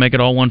 So we're going to make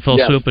it all one fell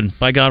swoop, and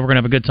by God, we're going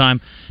to have a good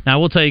time. Now, I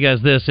will tell you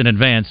guys this in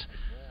advance.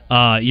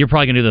 You're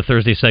probably going to do the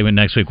Thursday segment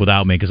next week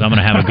without me because I'm going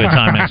to have a good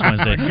time next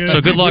Wednesday. So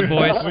good luck,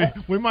 boys.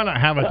 We might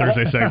not have a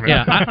Thursday segment.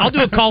 Yeah, I'll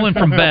do a call-in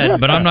from bed,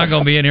 but I'm not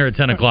going to be in here at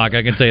 10 o'clock.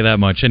 I can tell you that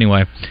much.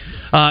 Anyway,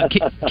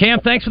 Cam,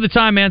 thanks for the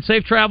time, man.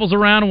 Safe travels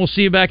around, and we'll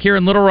see you back here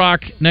in Little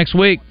Rock next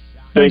week.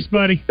 Thanks,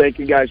 buddy. Thank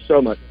you guys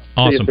so much.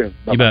 Awesome. See you soon.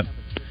 You bet.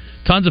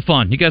 Tons of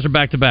fun. You guys are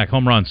back-to-back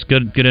home runs.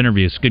 Good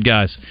interviews. Good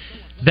guys.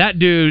 That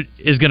dude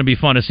is going to be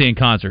fun to see in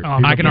concert.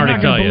 I can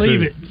already tell you.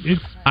 Believe it.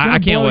 It's I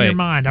can't blow wait. Your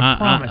mind, I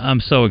promise. I'm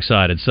so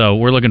excited. So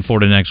we're looking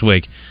forward to next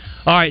week.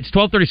 All right, it's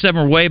 12:37.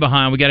 We're way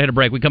behind. We got to hit a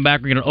break. We come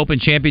back. We're going to open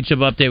championship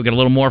update. We got a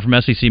little more from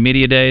SEC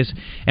Media Days,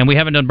 and we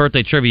haven't done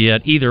birthday trivia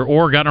yet either,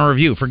 or gotten a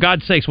review. For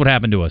God's sakes, what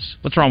happened to us?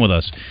 What's wrong with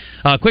us?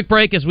 Quick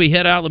break as we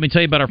head out. Let me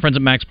tell you about our friends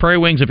at Max Prairie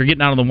Wings. If you're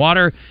getting out on the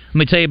water, let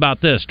me tell you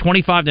about this: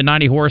 25 to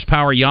 90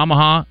 horsepower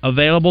Yamaha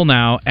available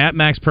now at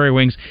Max Prairie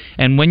Wings.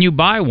 And when you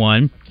buy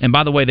one, and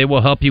by the way, they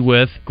will help you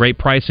with great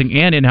pricing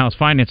and in-house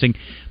financing,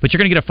 but you're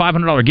going to get a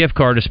 $500 gift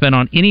card to spend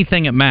on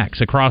anything at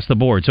Max across the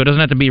board. So it doesn't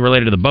have to be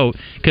related to the boat.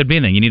 It could be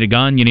anything. You need a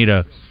gun, you need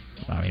a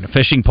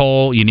fishing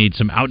pole, you need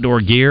some outdoor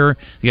gear.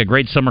 You got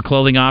great summer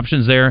clothing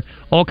options there.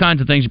 All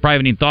kinds of things you probably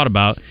haven't even thought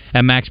about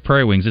at Max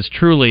Prairie Wings. It's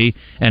truly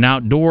an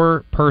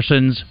outdoor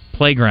person's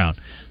playground.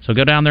 So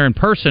go down there in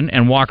person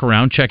and walk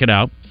around, check it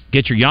out,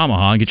 get your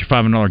Yamaha, and get your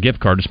 $500 gift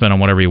card to spend on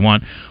whatever you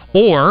want.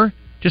 Or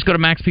just go to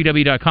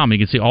maxpw.com and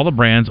you can see all the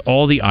brands,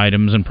 all the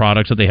items and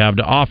products that they have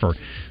to offer.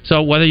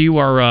 So whether you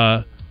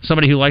are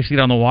somebody who likes to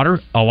get on the water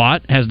a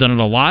lot, has done it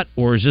a lot,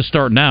 or is just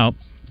starting out,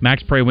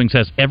 Max Prairie Wings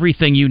has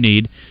everything you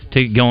need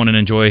to go in and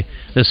enjoy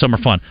this summer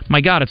fun. My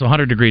God, it's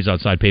 100 degrees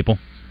outside, people.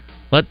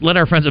 Let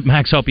our friends at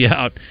Max help you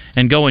out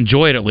and go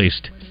enjoy it at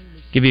least.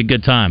 Give you a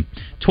good time.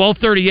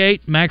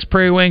 12:38, Max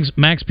Prairie Wings,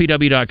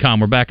 maxpw.com.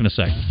 We're back in a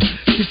second.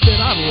 She said,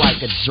 I'd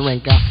like a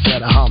drink. I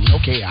said,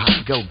 okay,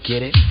 I'll go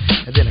get it.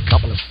 And then a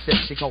couple of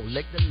sips, she gon'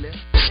 lick the lip.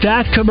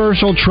 Stack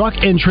Commercial Truck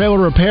and Trailer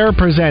Repair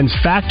presents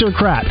Factor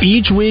Crap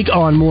each week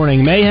on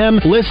Morning Mayhem.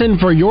 Listen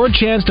for your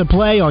chance to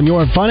play on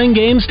your fun and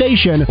game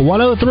station,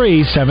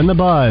 103.7 The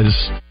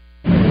Buzz.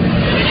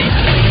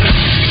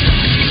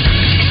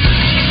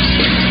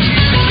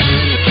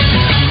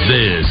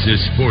 This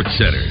is Sports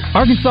Center.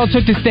 Arkansas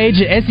took the stage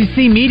at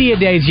SEC Media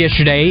Days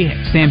yesterday.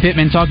 Sam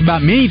Pittman talked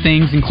about many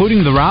things,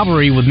 including the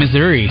rivalry with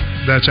Missouri.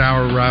 That's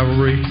our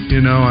rivalry.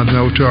 I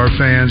know to our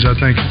fans, I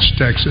think it's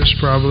Texas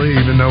probably,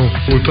 even though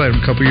we played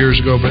them a couple years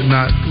ago, but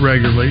not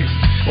regularly,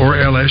 or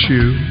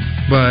LSU.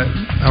 But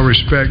I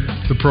respect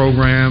the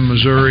program,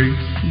 Missouri,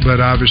 but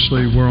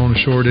obviously we're on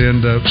the short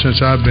end of, since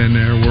I've been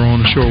there, we're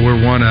 1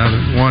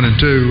 and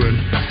 2, and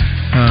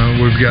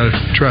we've got to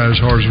try as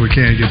hard as we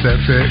can to get that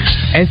fixed.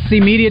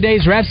 SEC Media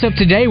Days wraps up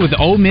today with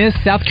Ole Miss,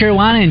 South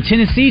Carolina, and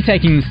Tennessee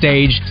taking the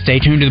stage. Stay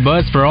tuned to the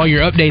Buzz for all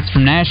your updates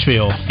from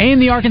Nashville.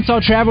 And the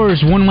Arkansas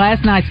Travelers won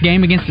last night's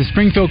game against the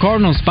Springfield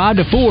Cardinals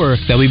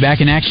 5-4. They'll be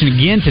back in action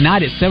again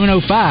tonight at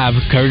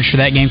 7:05. Coverage for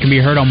that game can be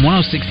heard on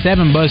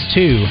 106.7 Buzz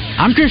 2.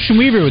 I'm Christian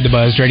Weaver with the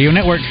Buzz Radio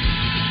Network.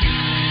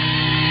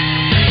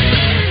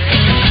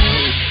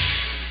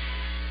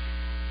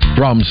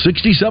 From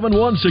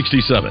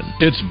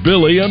 67-167, it's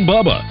Billy and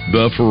Bubba,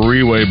 the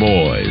Freeway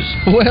Boys.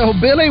 Well,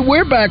 Billy,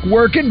 we're back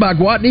working by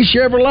Gwatney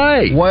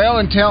Chevrolet. Well,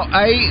 until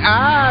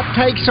AI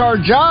takes our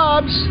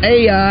jobs.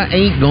 AI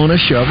ain't gonna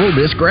shovel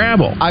this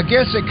gravel. I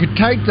guess it could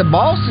take the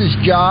boss's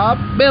job.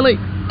 Billy,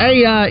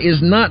 AI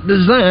is not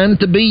designed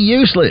to be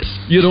useless.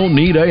 You don't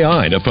need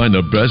AI to find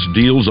the best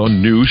deals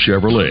on new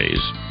Chevrolets.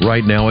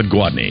 Right now at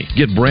Gwatney,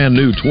 get brand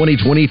new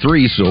 2023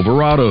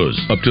 Silverados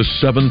up to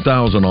 $7,000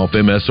 off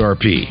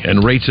MSRP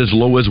and rates as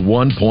low as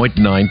 1.9%.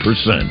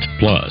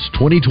 Plus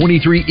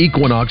 2023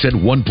 Equinox at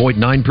 1.9%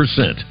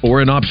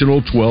 or an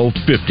optional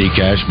 $1,250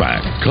 cash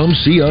back. Come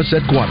see us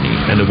at Gwatney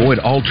and avoid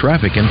all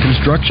traffic and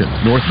construction.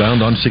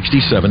 Northbound on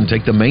 67,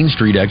 take the Main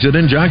Street exit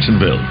in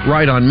Jacksonville.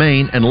 Right on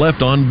Main and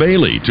left on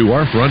Bailey to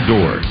our front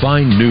door.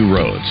 Find new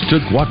roads to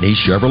Gwatney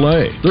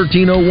Chevrolet.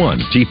 1301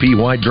 TP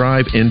White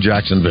Drive in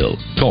Jacksonville.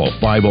 Call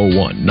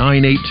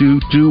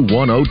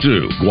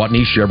 501-982-2102.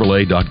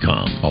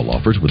 GwatneyChevrolet.com. All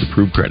offers with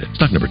approved credit.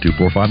 Stock number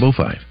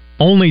 24505.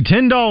 Only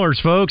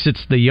 $10, folks.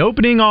 It's the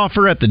opening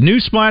offer at the new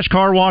Splash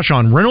Car Wash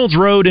on Reynolds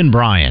Road in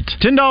Bryant.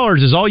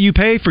 $10 is all you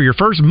pay for your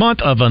first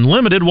month of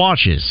unlimited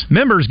washes.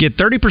 Members get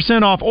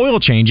 30% off oil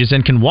changes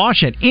and can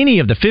wash at any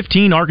of the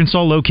 15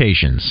 Arkansas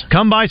locations.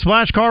 Come by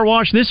Splash Car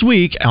Wash this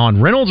week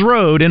on Reynolds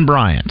Road in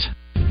Bryant.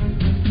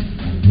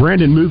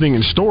 Brandon Moving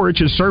and Storage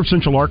has served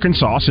Central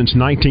Arkansas since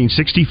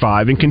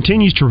 1965 and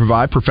continues to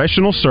provide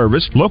professional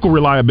service, local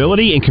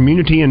reliability, and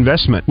community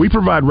investment. We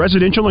provide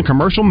residential and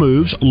commercial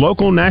moves,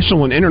 local,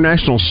 national, and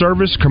international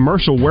service,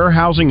 commercial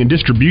warehousing and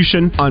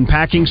distribution,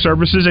 unpacking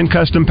services, and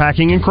custom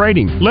packing and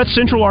crating. Let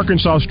Central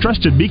Arkansas's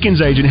trusted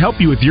Beacons agent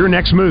help you with your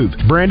next move.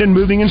 Brandon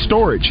Moving and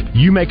Storage.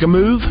 You make a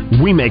move,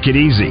 we make it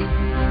easy.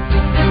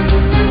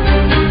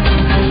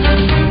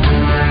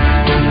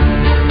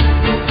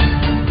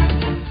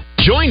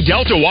 Join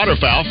Delta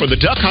Waterfowl for the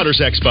Duck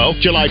Hunters Expo,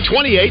 July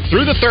 28th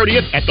through the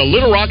 30th at the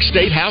Little Rock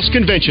State House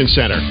Convention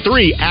Center.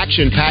 3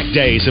 action-packed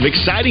days of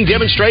exciting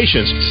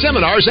demonstrations,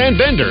 seminars, and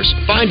vendors.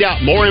 Find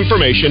out more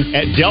information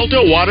at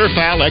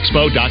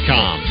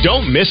DeltaWaterfowlExpo.com.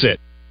 Don't miss it.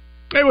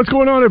 Hey, what's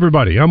going on,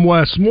 everybody? I'm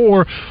Wes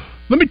Moore.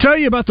 Let me tell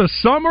you about the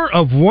Summer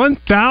of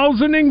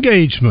 1,000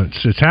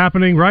 Engagements. It's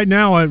happening right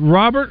now at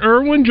Robert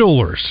Irwin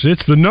Jewelers.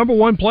 It's the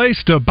 #1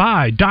 place to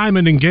buy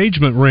diamond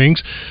engagement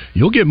rings.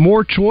 You'll get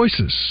more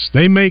choices.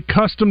 They make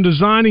custom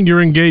designing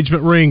your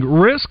engagement ring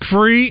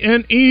risk-free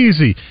and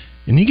easy.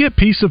 And you get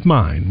peace of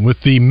mind with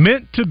the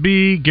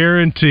meant-to-be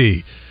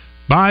guarantee.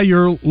 Buy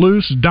your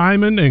loose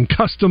diamond and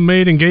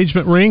custom-made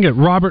engagement ring at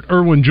Robert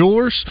Irwin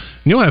Jewelers,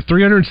 and you'll have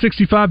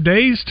 365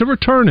 days to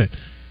return it.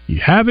 You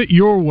have it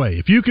your way.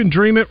 If you can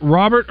dream it,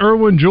 Robert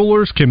Irwin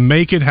Jewelers can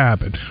make it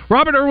happen.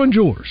 Robert Irwin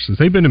Jewelers,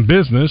 they've been in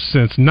business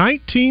since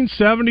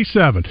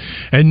 1977.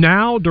 And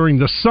now, during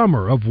the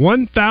Summer of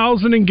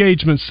 1,000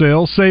 Engagement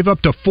sale, save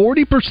up to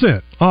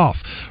 40%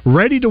 off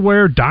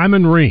ready-to-wear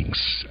diamond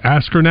rings.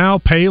 Ask her now,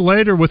 pay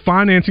later with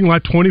financing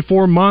like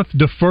 24-month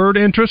deferred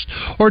interest,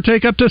 or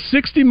take up to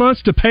 60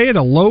 months to pay at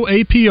a low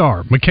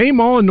APR. McKay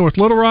Mall in North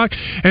Little Rock,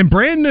 and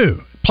brand new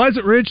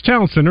Pleasant Ridge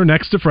Town Center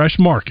next to Fresh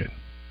Market.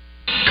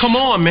 Come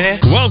on, man.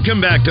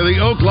 Welcome back to the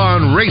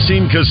Oaklawn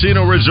Racing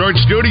Casino Resort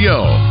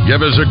Studio. Give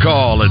us a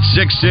call at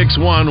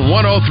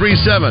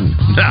 661-1037.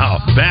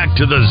 Now, back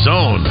to the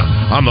Zone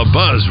on the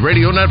Buzz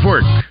Radio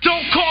Network.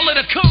 Don't call it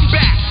a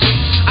comeback.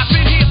 I've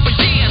been here for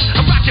years.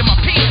 I'm rocking my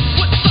pants,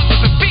 putting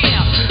suckers in fear,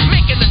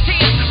 making the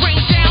tears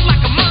rain down like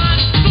a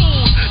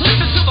monsoon.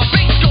 Listen to the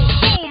bass go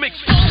boom,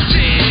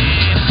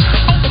 explosion.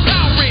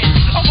 Overpowering,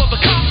 over the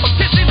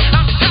competition.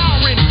 I'm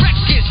towering,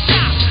 wrecking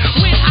shop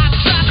when I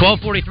try.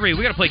 12:43.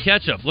 We got to play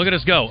catch up. Look at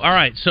us go. All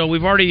right, so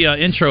we've already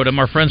introed them.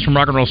 Our friends from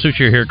Rock and Roll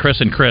Sushi are here,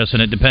 Chris and Chris,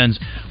 and it depends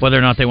whether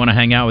or not they want to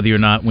hang out with you or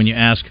not. When you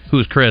ask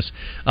who's Chris,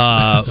 who's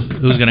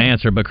going to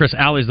answer. But Chris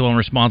Alley's the one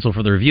responsible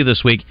for the review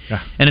this week,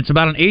 and it's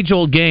about an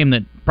age-old game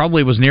that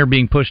probably was near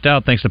being pushed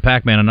out thanks to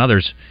Pac-Man and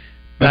others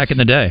back in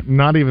the day.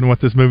 Not even what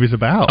this movie's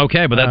about.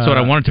 Okay, but that's what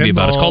I want it to be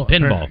about. It's called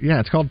Pinball.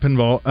 Yeah, it's called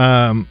Pinball.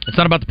 It's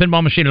not about the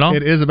pinball machine at all?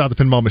 It is about the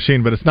pinball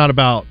machine, but it's not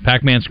about...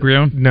 Pac-Man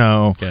screwing?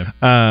 No. Okay.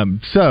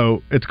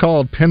 So, it's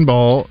called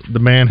Pinball, The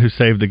Man Who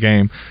Saved the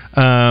Game.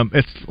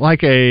 It's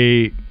like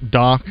a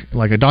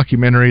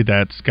documentary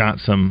that's got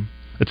some...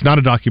 It's not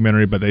a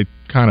documentary, but they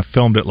kind of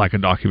filmed it like a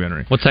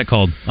documentary. What's that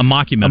called? A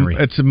mockumentary?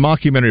 It's a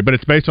mockumentary, but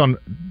it's based on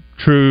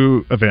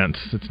true events.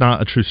 It's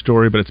not a true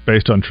story, but it's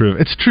based on true...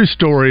 It's a true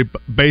story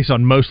based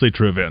on mostly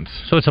true events.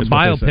 So it's a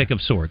biopic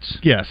of sorts.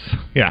 Yes.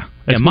 Yeah.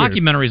 Yeah,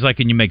 mockumentary is like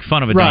when you make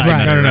fun of a right,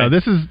 documentary. No.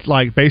 This is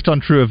like based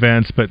on true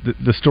events, but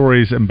the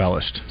story's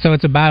embellished. So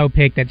it's a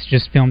biopic that's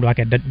just filmed like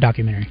a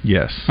documentary.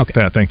 Yes. Okay.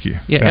 Thank you.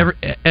 Yeah,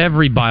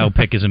 every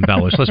biopic is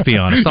embellished. Let's be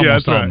honest.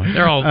 Almost all of them.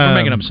 We're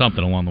making up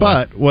something along the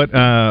way.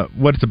 But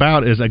what it's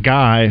about is a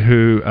guy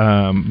who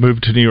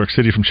moved to New York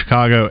City from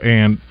Chicago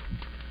and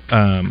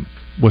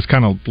was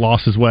kind of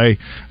lost his way.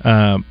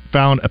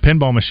 Found a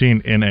pinball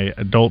machine in an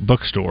adult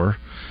bookstore.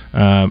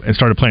 And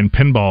started playing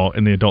pinball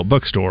in the adult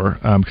bookstore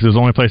because it was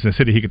the only place in the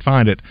city he could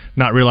find it,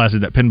 not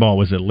realizing that pinball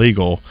was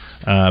illegal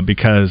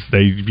because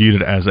they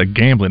viewed it as a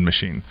gambling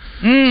machine.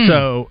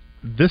 So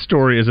this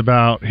story is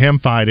about him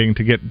fighting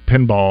to get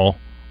pinball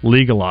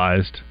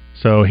legalized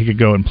so he could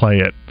go and play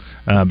it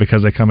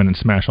because they come in and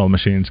smash all the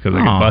machines because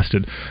they get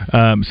busted.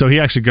 So he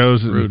actually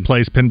goes and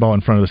plays pinball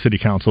in front of the city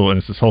council, and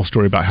it's this whole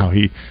story about how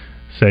he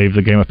save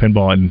the game of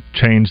pinball and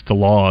change the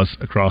laws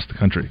across the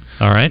country.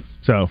 All right.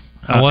 So,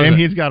 and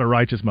he's got a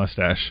righteous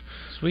mustache.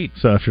 Sweet.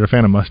 So if you're a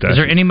fan of mustaches. Is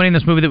there anybody in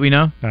this movie that we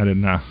know? I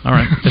didn't know. All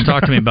right. Then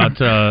talk to me about,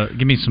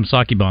 give me some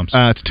sake bombs.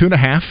 It's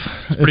 2.5.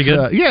 It's pretty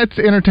good? Yeah, it's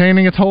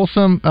entertaining. It's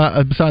wholesome.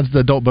 Besides the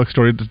adult book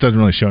story, it doesn't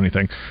really show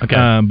anything.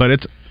 Okay. But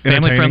it's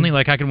family friendly,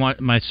 like I can watch,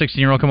 my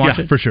 16-year-old can watch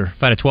it? Yeah, for sure.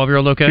 If I had a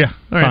 12-year-old, okay? Yeah,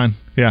 all right. fine.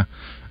 Yeah.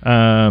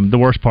 The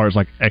worst part is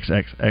like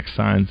XXX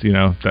signs,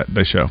 that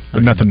they show.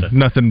 But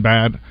nothing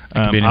bad.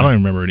 I don't even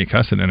remember any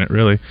cussing in it,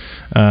 really.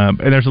 And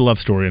there's a love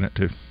story in it,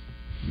 too.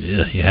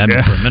 Yeah, you had me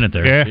for a minute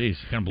there. Yeah. Jeez,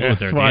 kind of blew it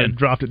there. That's why I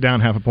dropped it down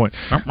half a point.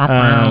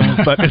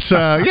 But it's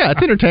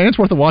it's entertaining. It's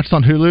worth a watch. It's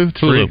on Hulu. It's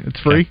free. It's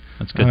free. Okay.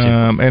 That's good too.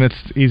 And it's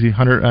easy.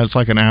 It's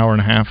like an hour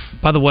and a half.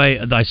 By the way,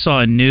 I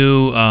saw a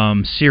new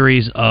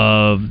series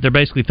of. They're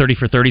basically 30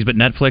 for 30s, but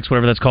Netflix,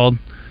 whatever that's called.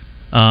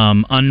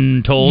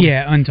 Untold.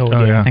 Yeah, Untold.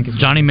 Oh, yeah. I think it's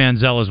Johnny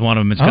Manziel is one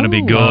of them. It's going to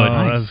be good.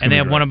 Nice. And they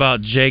have one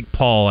about Jake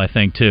Paul, I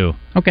think, too.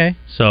 Okay.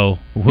 So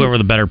whoever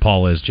the better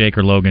Paul is, Jake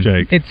or Logan.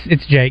 Jake.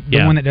 It's Jake,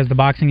 the one that does the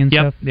boxing and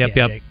stuff. Yep.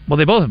 Jake. Well,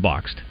 they both have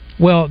boxed.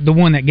 Well, the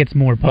one that gets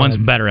more pub. One's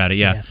better at it,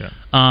 yeah.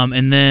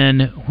 And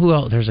then who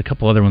else? There's a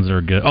couple other ones that are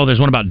good. Oh, there's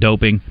one about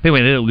doping.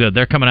 Anyway, they're good.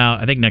 They're coming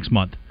out, I think, next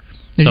month.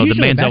 There's so the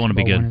usually a Manziel one will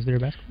be basketball good. one. Is there a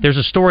basketball? There's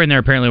a story in there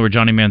apparently where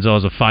Johnny Manziel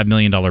is a $5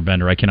 million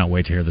bender. I cannot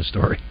wait to hear this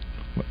story.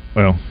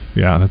 Well,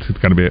 yeah, that's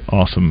going to be an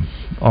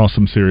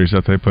awesome series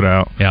that they put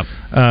out. Yep.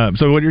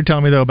 So what you're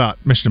telling me though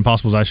about Mission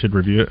Impossible is I should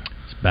review it.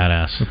 It's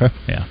badass. Okay.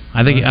 Yeah,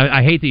 I think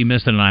I hate that you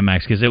missed it in IMAX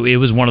because it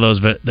was one of those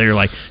that you're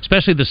like,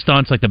 especially the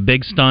stunts, like the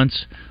big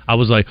stunts. I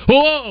was like,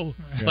 whoa!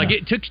 Yeah. Like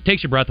it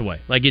takes your breath away.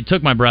 Like it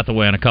took my breath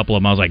away on a couple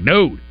of them. I was like,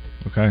 no.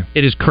 Okay.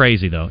 It is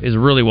crazy though. It's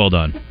really well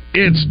done.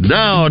 It's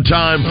now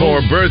time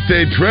for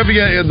Birthday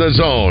Trivia in the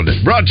Zone.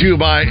 Brought to you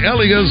by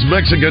Elia's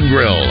Mexican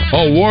Grill.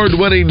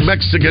 Award-winning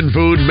Mexican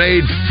food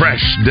made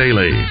fresh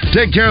daily.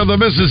 Take care of the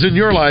misses in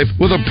your life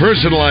with a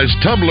personalized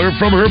tumbler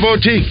from her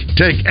boutique.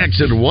 Take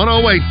exit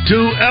 108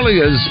 to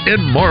Elia's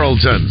in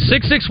Morrilton.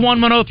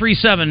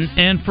 6611037.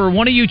 And for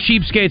one of you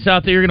cheapskates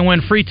out there, you're going to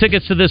win free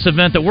tickets to this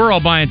event that we're all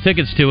buying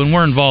tickets to, and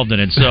we're involved in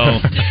it. So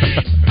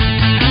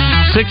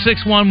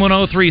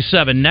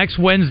 6611037. Next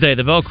Wednesday,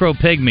 the Velcro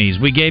Pygmies.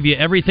 We gave you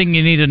everything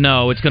you need to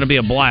know. It's going to be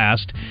a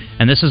blast.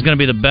 And this is going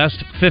to be the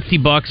best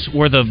 $50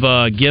 worth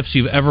of gifts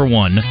you've ever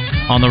won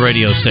on the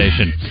radio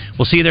station.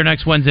 We'll see you there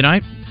next Wednesday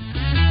night.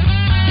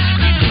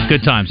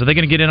 Good times. Are they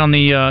going to get in on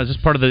the, is this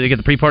part of they get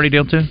the pre-party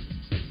deal too?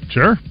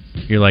 Sure.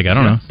 You're like, I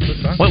don't know.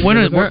 When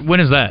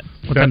is that?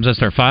 What time does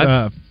that start?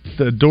 5?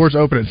 The doors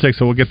open at 6,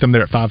 so we'll get them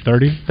there at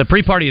 5:30. The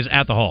pre-party is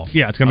at the hall.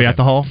 Yeah, it's going to be at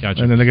the hall.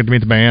 Gotcha. And then they get to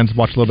meet the bands,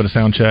 watch a little bit of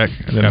sound check,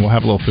 and then we'll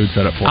have a little food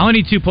set up for them. I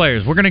only need 2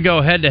 players. We're going to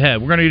go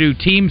head-to-head. We're going to do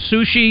Team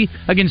Sushi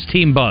against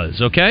Team Buzz,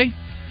 okay?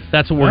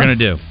 That's what we're going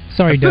to do.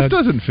 Sorry, Doug. This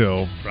doesn't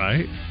feel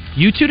right.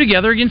 You two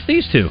together against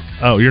these two.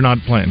 Oh, you're not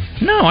playing.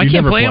 No, I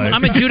can't play.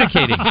 I'm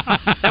adjudicating.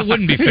 That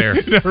wouldn't be fair.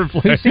 Never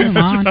play. Who's team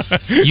on?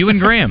 You and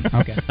Graham.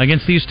 Okay.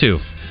 Against these two.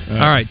 All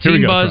right,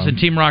 Team Buzz and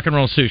Team Rock and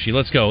Roll Sushi.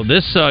 Let's go.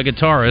 This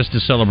guitarist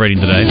is celebrating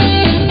today.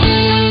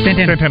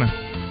 Santana.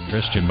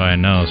 Christian by a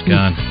nose.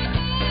 God.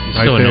 He's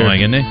Right so there.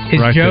 annoying, isn't he?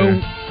 Is Right Joe? there.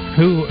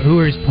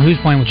 Who's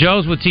playing with?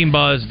 Joe's with Team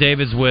Buzz.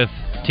 David's with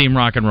Team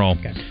Rock and Roll.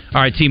 Okay.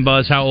 All right, Team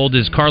Buzz. How old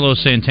is Carlos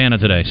Santana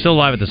today? Still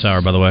alive at this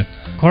hour, by the way.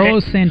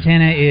 Carlos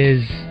Santana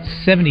is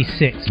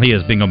 76. He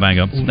is. Bingo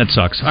bango. That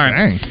sucks. All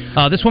right.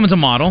 This woman's a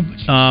model,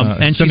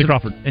 and Cindy she's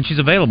Crawford. and she's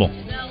available.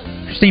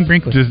 Christine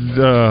Brinkley.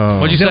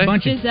 What'd you say?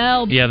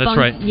 Giselle. Yeah, that's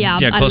right. Yeah,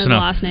 Yeah, I close don't know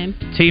enough. the last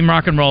name. Team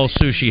Rock and Roll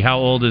Sushi. How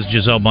old is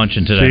Giselle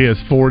Bundchen today? She is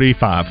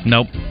 45.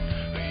 Nope.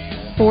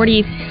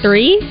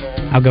 43.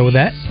 I'll go with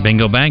that.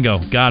 Bingo bango.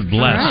 God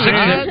bless.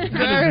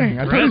 Dang,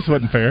 I told you this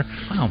wasn't fair.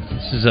 Wow,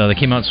 this is they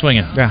came out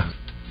swinging. Yeah.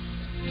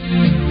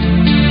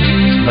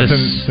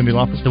 This, Cindy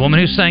Lauper. the woman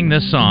who sang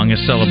this song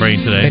is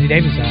celebrating today. Betty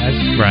Davis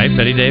eyes. Right,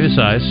 Betty Davis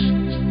Eyes.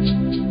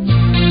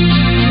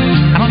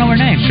 I don't know her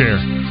name. Cher.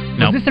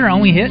 No, Is this her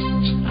only hit?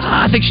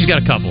 I think she's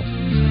got a couple.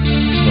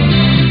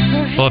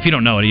 Well, if you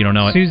don't know it, you don't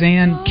know it.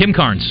 Suzanne. Kim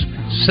Carnes,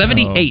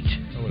 78.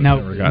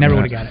 No, never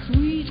would have got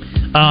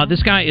it.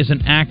 This guy is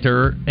an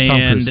actor,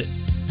 and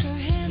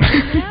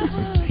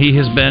he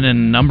has been in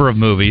a number of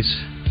movies.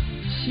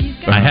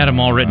 I had them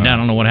all written down. I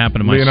don't know what happened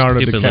to my Leonardo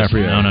stupid list.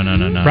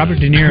 DiCaprio. No. Robert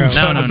De Niro.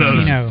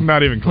 No.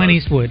 Not even close. Clint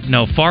Eastwood.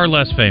 No, far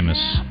less famous.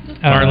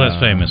 Far less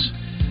famous.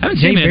 I haven't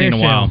seen him in anything in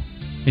a while.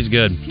 He's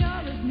good.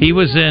 He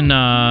was in...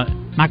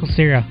 Michael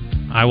Cera.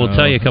 I will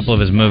tell you a couple of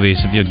his movies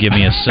if you'll give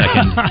me a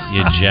second,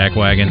 you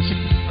jackwagons.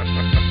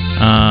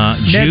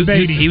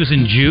 He was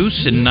in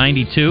Juice in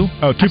 92.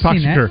 Oh, Tupac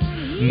Shakur.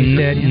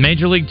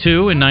 Major League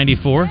 2 in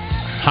 94.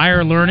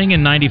 Higher Learning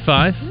in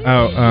 95.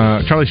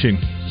 Oh, Charlie Sheen.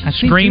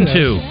 Scream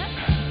 2.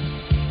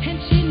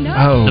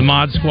 Oh. The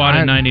Mod Squad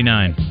in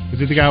 99. Is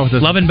it the guy with the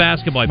Love and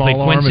Basketball. I played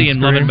small arm Quincy in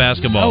and Love and scream?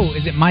 Basketball. Oh,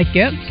 is it Mike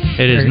Epps?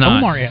 It is Or not.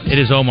 Omar Epps. It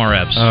is Omar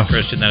Epps,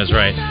 Christian. That is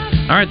right.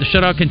 All right, the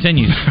shutout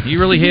continues. You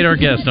really hate our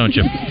guest, don't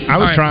you? I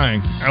was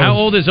trying. How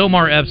old is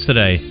Omar Epps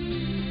today?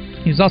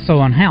 He was also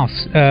on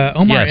House.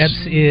 Omar Yes.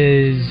 Epps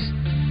is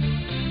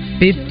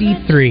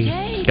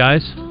 53.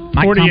 Guys?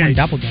 Mike 48. Tomlin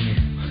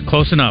doppelganger.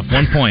 Close enough.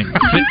 1 point.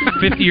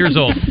 50 years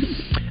old.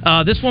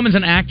 This woman's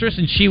an actress,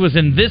 and she was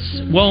in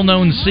this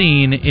well-known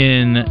scene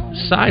in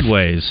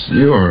Sideways.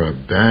 You are a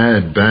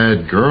bad,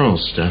 bad girl,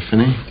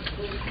 Stephanie.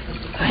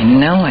 I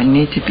know I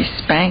need to be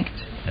spanked.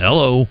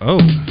 Hello. Oh.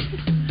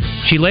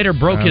 She later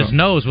broke his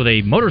nose with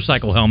a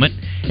motorcycle helmet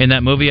in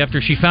that movie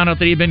after she found out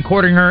that he had been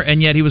courting her,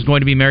 and yet he was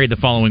going to be married the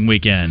following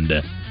weekend.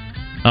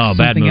 Oh, bad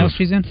Something move. else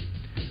she's in?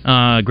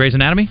 Grey's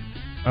Anatomy?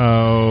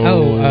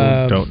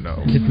 Don't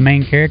know. Is it the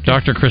main character?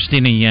 Dr.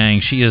 Christina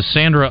Yang. She is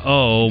Sandra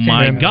Oh.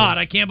 My God,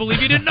 I can't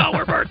believe you didn't know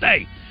her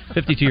birthday.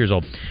 52 years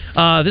old.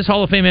 This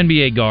Hall of Fame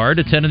NBA guard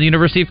attended the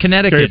University of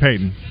Connecticut. Gary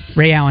Payton.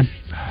 Ray Allen.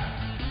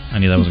 I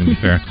knew that was going to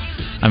be fair.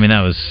 I mean,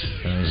 that was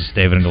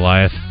David and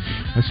Goliath.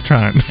 I was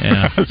trying.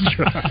 Yeah.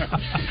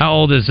 How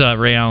old is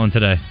Ray Allen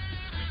today?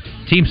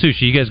 Team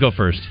Sushi, you guys go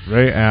first.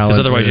 Ray Allen. Because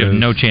otherwise you have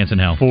no chance in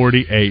hell.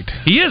 48.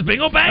 He is.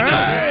 Bingo bango.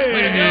 Hey,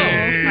 way to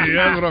go.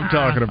 That's what I'm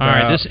talking about. All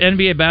right, this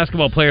NBA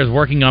basketball player is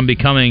working on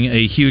becoming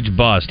a huge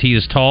bust. He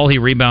is tall. He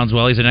rebounds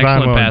well. He's an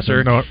excellent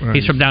passer.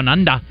 He's from down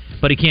under,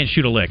 but he can't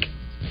shoot a lick.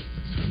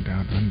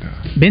 Down under.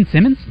 Ben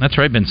Simmons? That's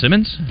right, Ben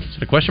Simmons. Is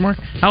it a question mark?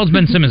 How old's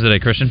Ben Simmons today,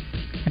 Christian? I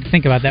have to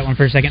think about that one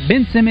for a second.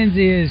 Ben Simmons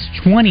is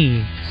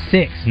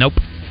 26. Nope.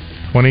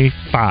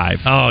 25.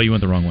 Oh, you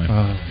went the wrong way.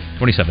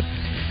 27.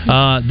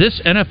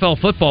 This NFL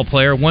football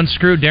player once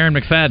screwed Darren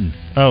McFadden.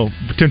 Oh,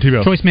 Tim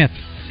Tebow. Troy Smith.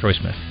 Troy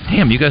Smith.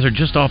 Damn, you guys are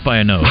just off by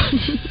a nose.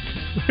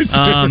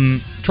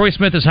 Troy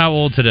Smith is how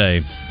old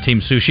today,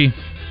 Team Sushi?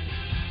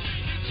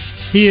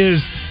 He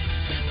is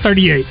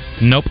 38.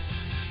 Nope.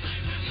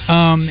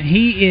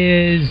 He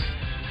is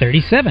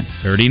 37.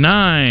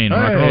 39.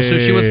 Rock and Roll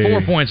Sushi with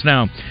 4 points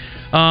now.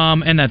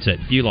 And that's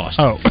it. You lost.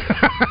 Oh.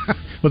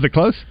 Was it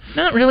close?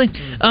 Not really.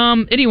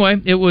 Anyway,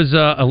 it was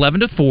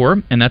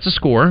 11-4, and that's a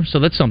score, so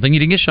that's something. You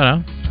didn't get shut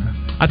out.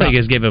 I thought you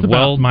guys gave it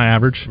well. My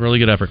average. Really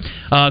good effort.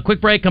 Quick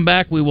break, come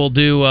back. We will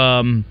do...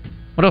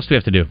 what else do we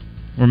have to do?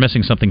 We're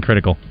missing something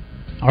critical.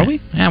 Are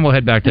we? And we'll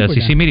head back to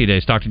SEC Media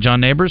Days. Talk to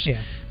John Neighbors.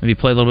 Yeah. Maybe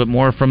play a little bit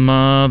more from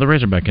the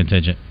Razorback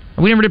contingent.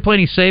 We never did play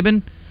any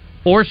Saban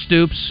or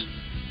Stoops.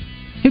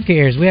 Who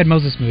cares? We had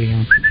Moses Moody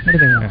on. What do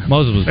they want?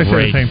 Moses was They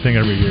great. say the same thing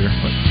every year.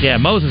 But Yeah,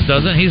 Moses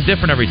doesn't. He's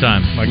different every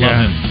time. Love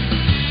him.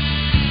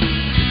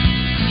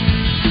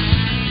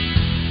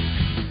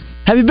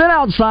 Have you been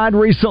outside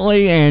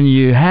recently and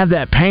you have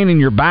that pain in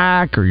your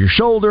back or your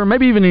shoulder,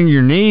 maybe even in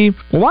your knee?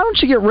 Well, why don't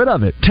you get rid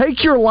of it?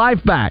 Take your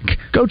life back.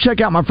 Go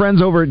check out my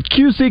friends over at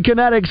QC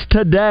Kinetics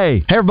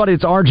today. Hey, everybody,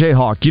 it's RJ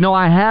Hawk.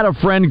 I had a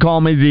friend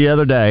call me the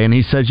other day, and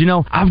he says,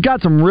 I've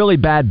got some really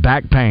bad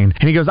back pain.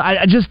 And he goes,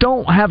 I just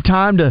don't have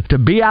time to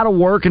be out of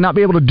work and not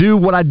be able to do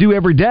what I do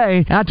every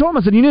day. And I told him,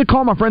 I said, you need to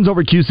call my friends over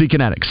at QC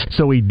Kinetics.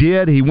 So he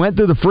did. He went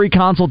through the free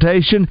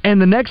consultation,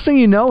 and the next thing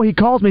you know, he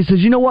calls me and says,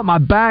 you know what? My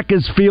back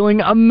is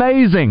feeling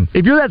amazing.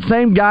 If you're that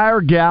same guy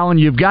or gal and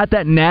you've got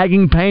that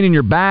nagging pain in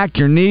your back,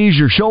 your knees,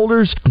 your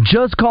shoulders,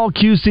 just call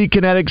QC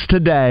Kinetics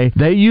today.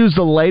 They use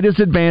the latest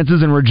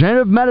advances in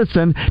regenerative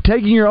medicine,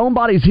 taking your own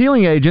body's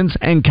healing agents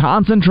and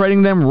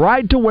concentrating them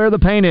right to where the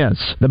pain is.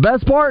 The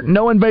best part?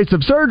 No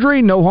invasive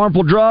surgery, no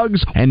harmful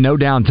drugs, and no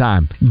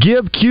downtime.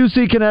 Give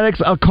QC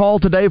Kinetics a call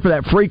today for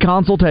that free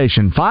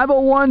consultation.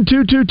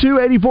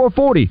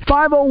 501-222-8440.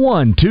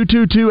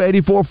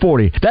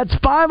 501-222-8440. That's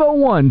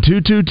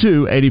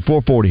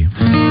 501-222-8440.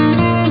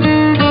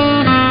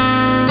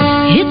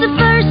 It's the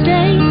first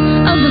day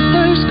of the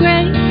first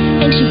grade,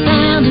 and she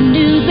found a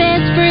new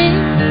best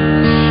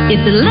friend.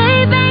 It's a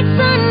laid-back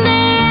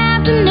Sunday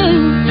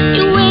afternoon,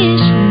 you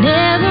wish would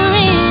never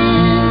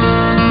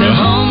end. The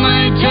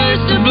homemade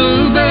taste of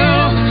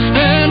Bluebell,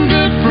 and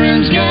good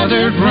friends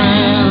gathered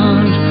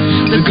round.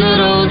 The good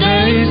old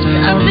days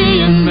are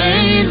being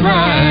made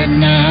right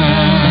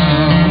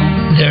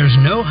now. There's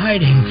no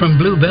hiding from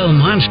Bluebell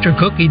Monster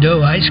Cookie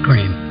Dough Ice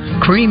Cream.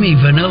 Creamy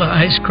vanilla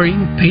ice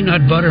cream,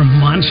 peanut butter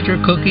monster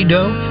cookie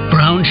dough,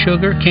 brown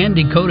sugar,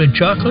 candy-coated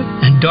chocolate,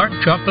 and dark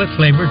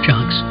chocolate-flavored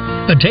chunks.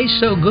 It tastes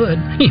so good,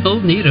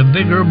 you'll need a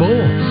bigger bowl.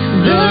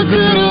 The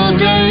good old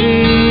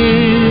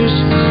days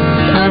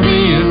are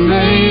being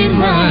made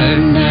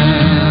right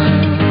now.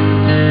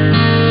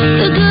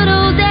 The good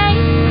old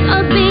days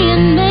are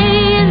being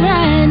made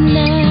right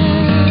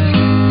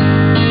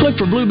now. Look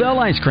for Bluebell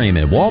Ice Cream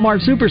at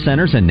Walmart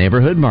Supercenters and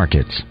neighborhood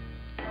markets.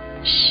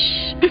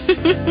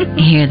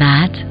 Hear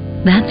that?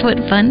 That's what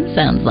fun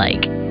sounds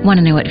like. Want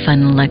to know what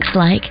fun looks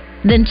like?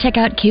 Then check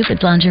out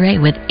Cupid's Lingerie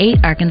with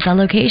 8 Arkansas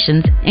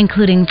locations,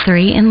 including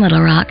 3 in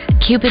Little Rock.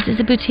 Cupid's is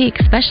a boutique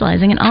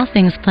specializing in all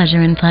things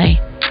pleasure and play.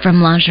 From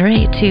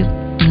lingerie to,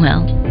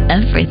 well,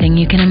 everything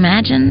you can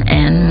imagine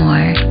and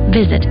more.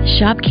 Visit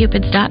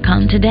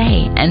shopcupids.com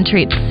today and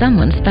treat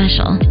someone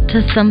special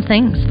to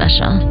something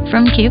special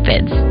from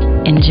Cupid's.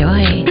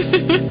 Enjoy.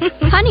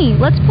 Honey,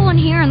 let's pull in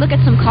here and look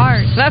at some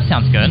cars. That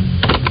sounds good.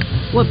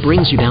 What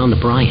brings you down to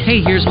Bryant?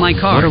 Hey, here's my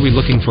car. What are we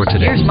looking for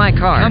today? Here's my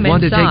car. Come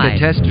Want inside. to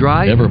take a test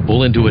drive? Ever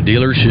pull into a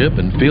dealership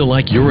and feel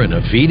like you're in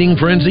a feeding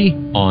frenzy?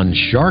 On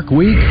Shark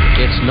Week,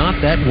 it's not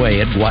that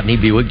way at Gwatney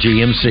Buick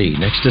GMC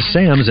next to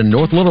Sam's in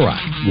North Little Rock.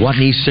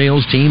 Gwatney's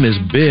sales team is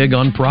big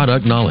on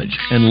product knowledge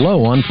and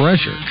low on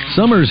pressure.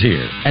 Summer's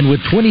here, and with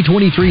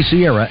 2023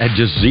 Sierra at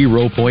just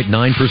 0.9%,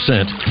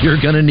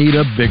 you're going to need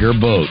a bigger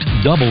boat.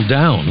 Double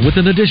down with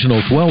an additional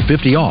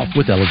 $1,250 off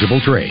with eligible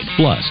trade.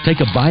 Plus,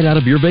 take a bite out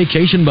of your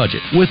vacation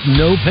budget with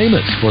no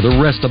payments for the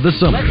rest of the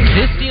summer.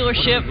 This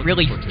dealership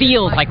really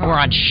feels like we're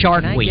on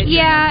Shark Week.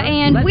 Yeah,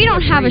 and we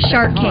don't have a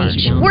shark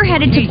cage. We're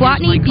headed to Gwatney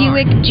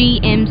Buick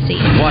GMC.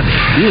 Gwatney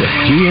Buick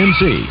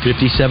GMC,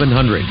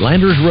 5700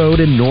 Landers Road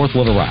in North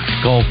Little Rock.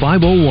 Call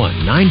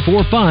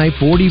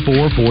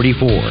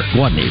 501-945-4444.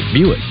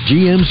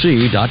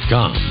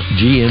 GwatneyBuickGMC.com.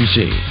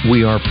 GMC,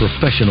 we are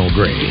professional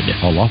grade.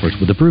 All offers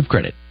with approved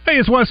credit. Hey,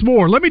 it's Wes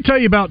Moore. Let me tell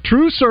you about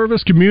True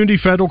Service Community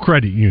Federal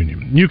Credit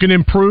Union. You can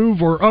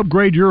improve or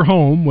upgrade your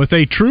home with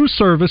a True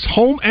Service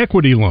home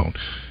equity loan.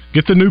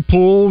 Get the new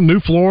pool,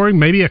 new flooring,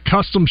 maybe a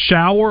custom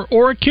shower,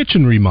 or a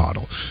kitchen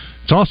remodel.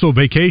 It's also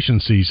vacation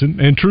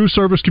season, and True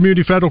Service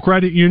Community Federal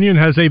Credit Union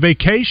has a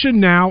vacation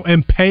now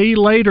and pay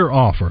later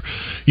offer.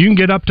 You can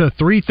get up to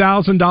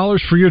 $3,000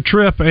 for your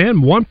trip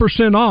and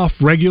 1% off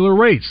regular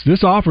rates.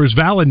 This offer is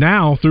valid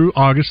now through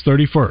August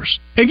 31st.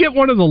 And get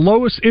one of the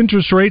lowest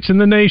interest rates in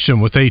the nation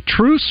with a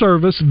True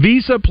Service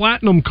Visa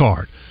Platinum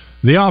card.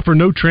 They offer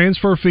no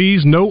transfer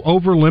fees, no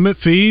over-limit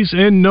fees,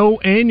 and no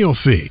annual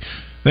fee.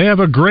 They have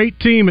a great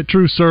team at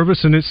True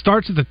Service, and it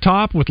starts at the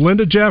top with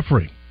Linda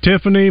Jeffrey.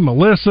 Tiffany,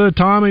 Melissa,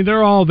 Tommy,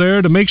 they're all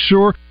there to make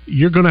sure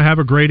you're going to have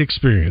a great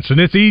experience. And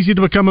it's easy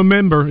to become a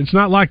member. It's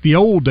not like the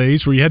old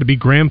days where you had to be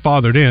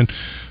grandfathered in.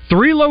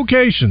 3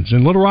 locations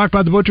in Little Rock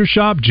by the Butcher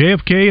Shop,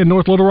 JFK in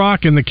North Little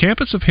Rock, and the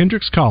campus of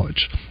Hendricks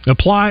College.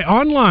 Apply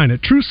online at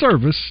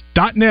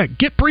trueservice.net.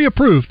 Get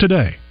pre-approved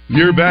today.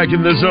 You're back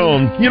in the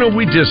zone. You know,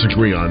 we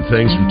disagree on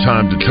things from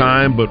time to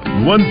time, but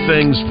one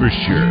thing's for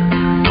sure.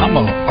 I'm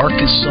an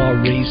Arkansas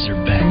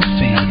Razorback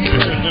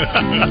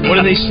fan. What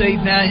do they say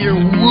down here?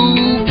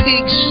 Woo,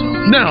 Pig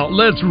Sooie. Now,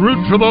 let's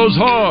root for those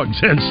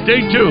Hogs and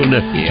stay tuned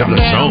to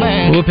the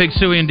zone. Woo Pig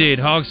Sooie indeed.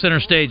 Hogs center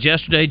stage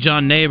yesterday.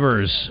 John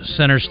Neighbors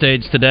center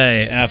stage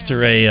today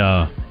after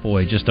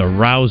just a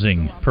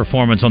rousing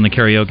performance on the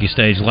karaoke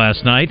stage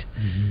last night.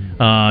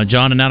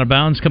 John and Out of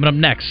Bounds coming up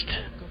next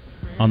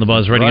on the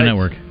Buzz Radio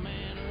Network.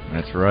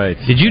 That's right.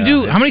 Did you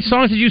do? How many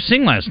songs did you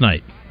sing last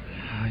night?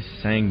 I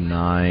sang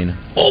 9.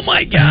 Oh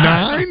my God!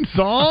 9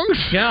 songs?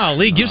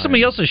 Golly, give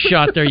somebody else a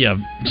shot there, you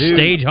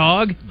stage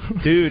hog.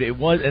 Dude, it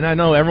was, and I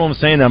know everyone was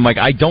saying that. I'm like,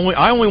 I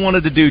only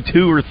wanted to do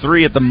 2 or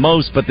 3 at the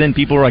most, but then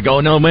people were like,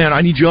 oh no, man, I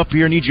need you up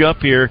here, and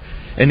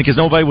because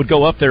nobody would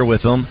go up there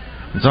with them.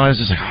 And so I was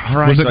just like, all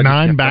right. Was it so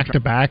 9 back to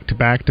back to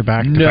back to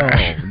back?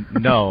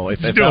 No. If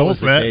that was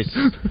the case,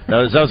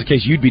 that was the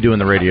case, you'd be doing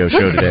the radio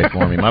show today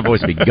for me. My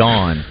voice would be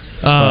gone.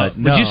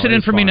 Would you sit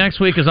in for me next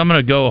week? Because I'm going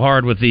to go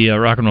hard with the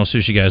Rock and Roll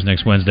Sushi guys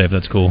next Wednesday, if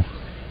that's cool.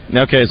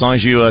 Okay, as long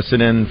as you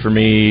sit in for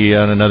me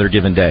on another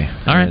given day.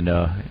 All right. And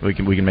we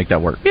can make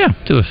that work. Yeah,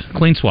 do a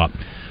clean swap.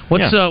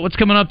 What's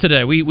coming up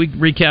today? We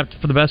recapped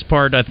for the best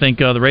part, I think,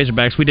 the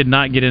Razorbacks. We did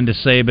not get into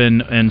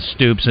Saban and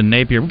Stoops and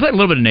Napier. We played a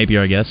little bit of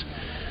Napier, I guess.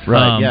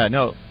 Right.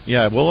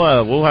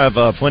 We'll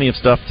have plenty of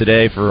stuff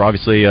today for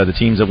obviously the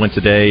teams that went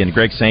today, and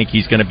Greg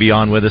Sankey's going to be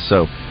on with us,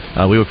 so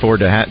we look forward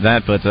to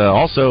that. But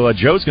also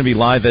Joe's going to be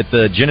live at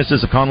the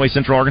Genesis of Conway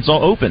Central Arkansas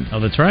Open. Oh,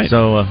 that's right.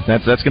 So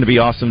that's going to be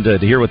awesome to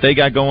hear what they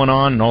got going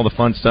on and all the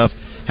fun stuff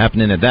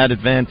happening at that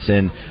event,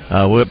 and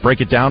we'll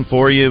break it down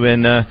for you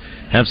and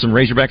have some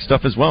Razorback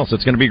stuff as well. So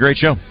it's going to be a great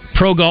show.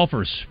 Pro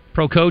golfers,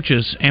 pro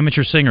coaches,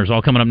 amateur singers, all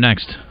coming up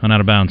next on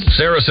Out of Bounds.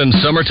 Saracen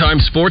Summertime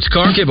Sports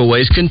Car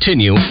giveaways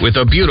continue with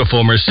a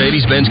beautiful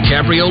Mercedes-Benz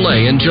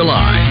Cabriolet in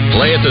July.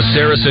 Play at the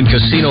Saracen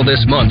Casino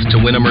this month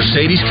to win a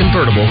Mercedes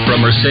convertible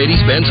from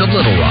Mercedes-Benz of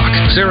Little Rock.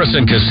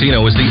 Saracen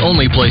Casino is the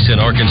only place in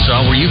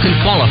Arkansas where you can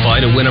qualify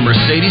to win a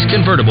Mercedes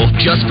convertible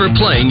just for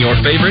playing your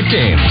favorite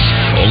games.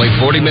 Only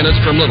 40 minutes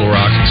from Little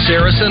Rock,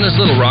 Saracen is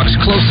Little Rock's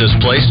closest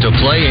place to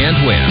play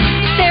and win.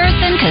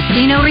 Saracen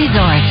Casino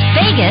Resort,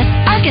 Vegas,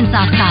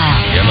 Arkansas style.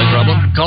 Gambling problem? Call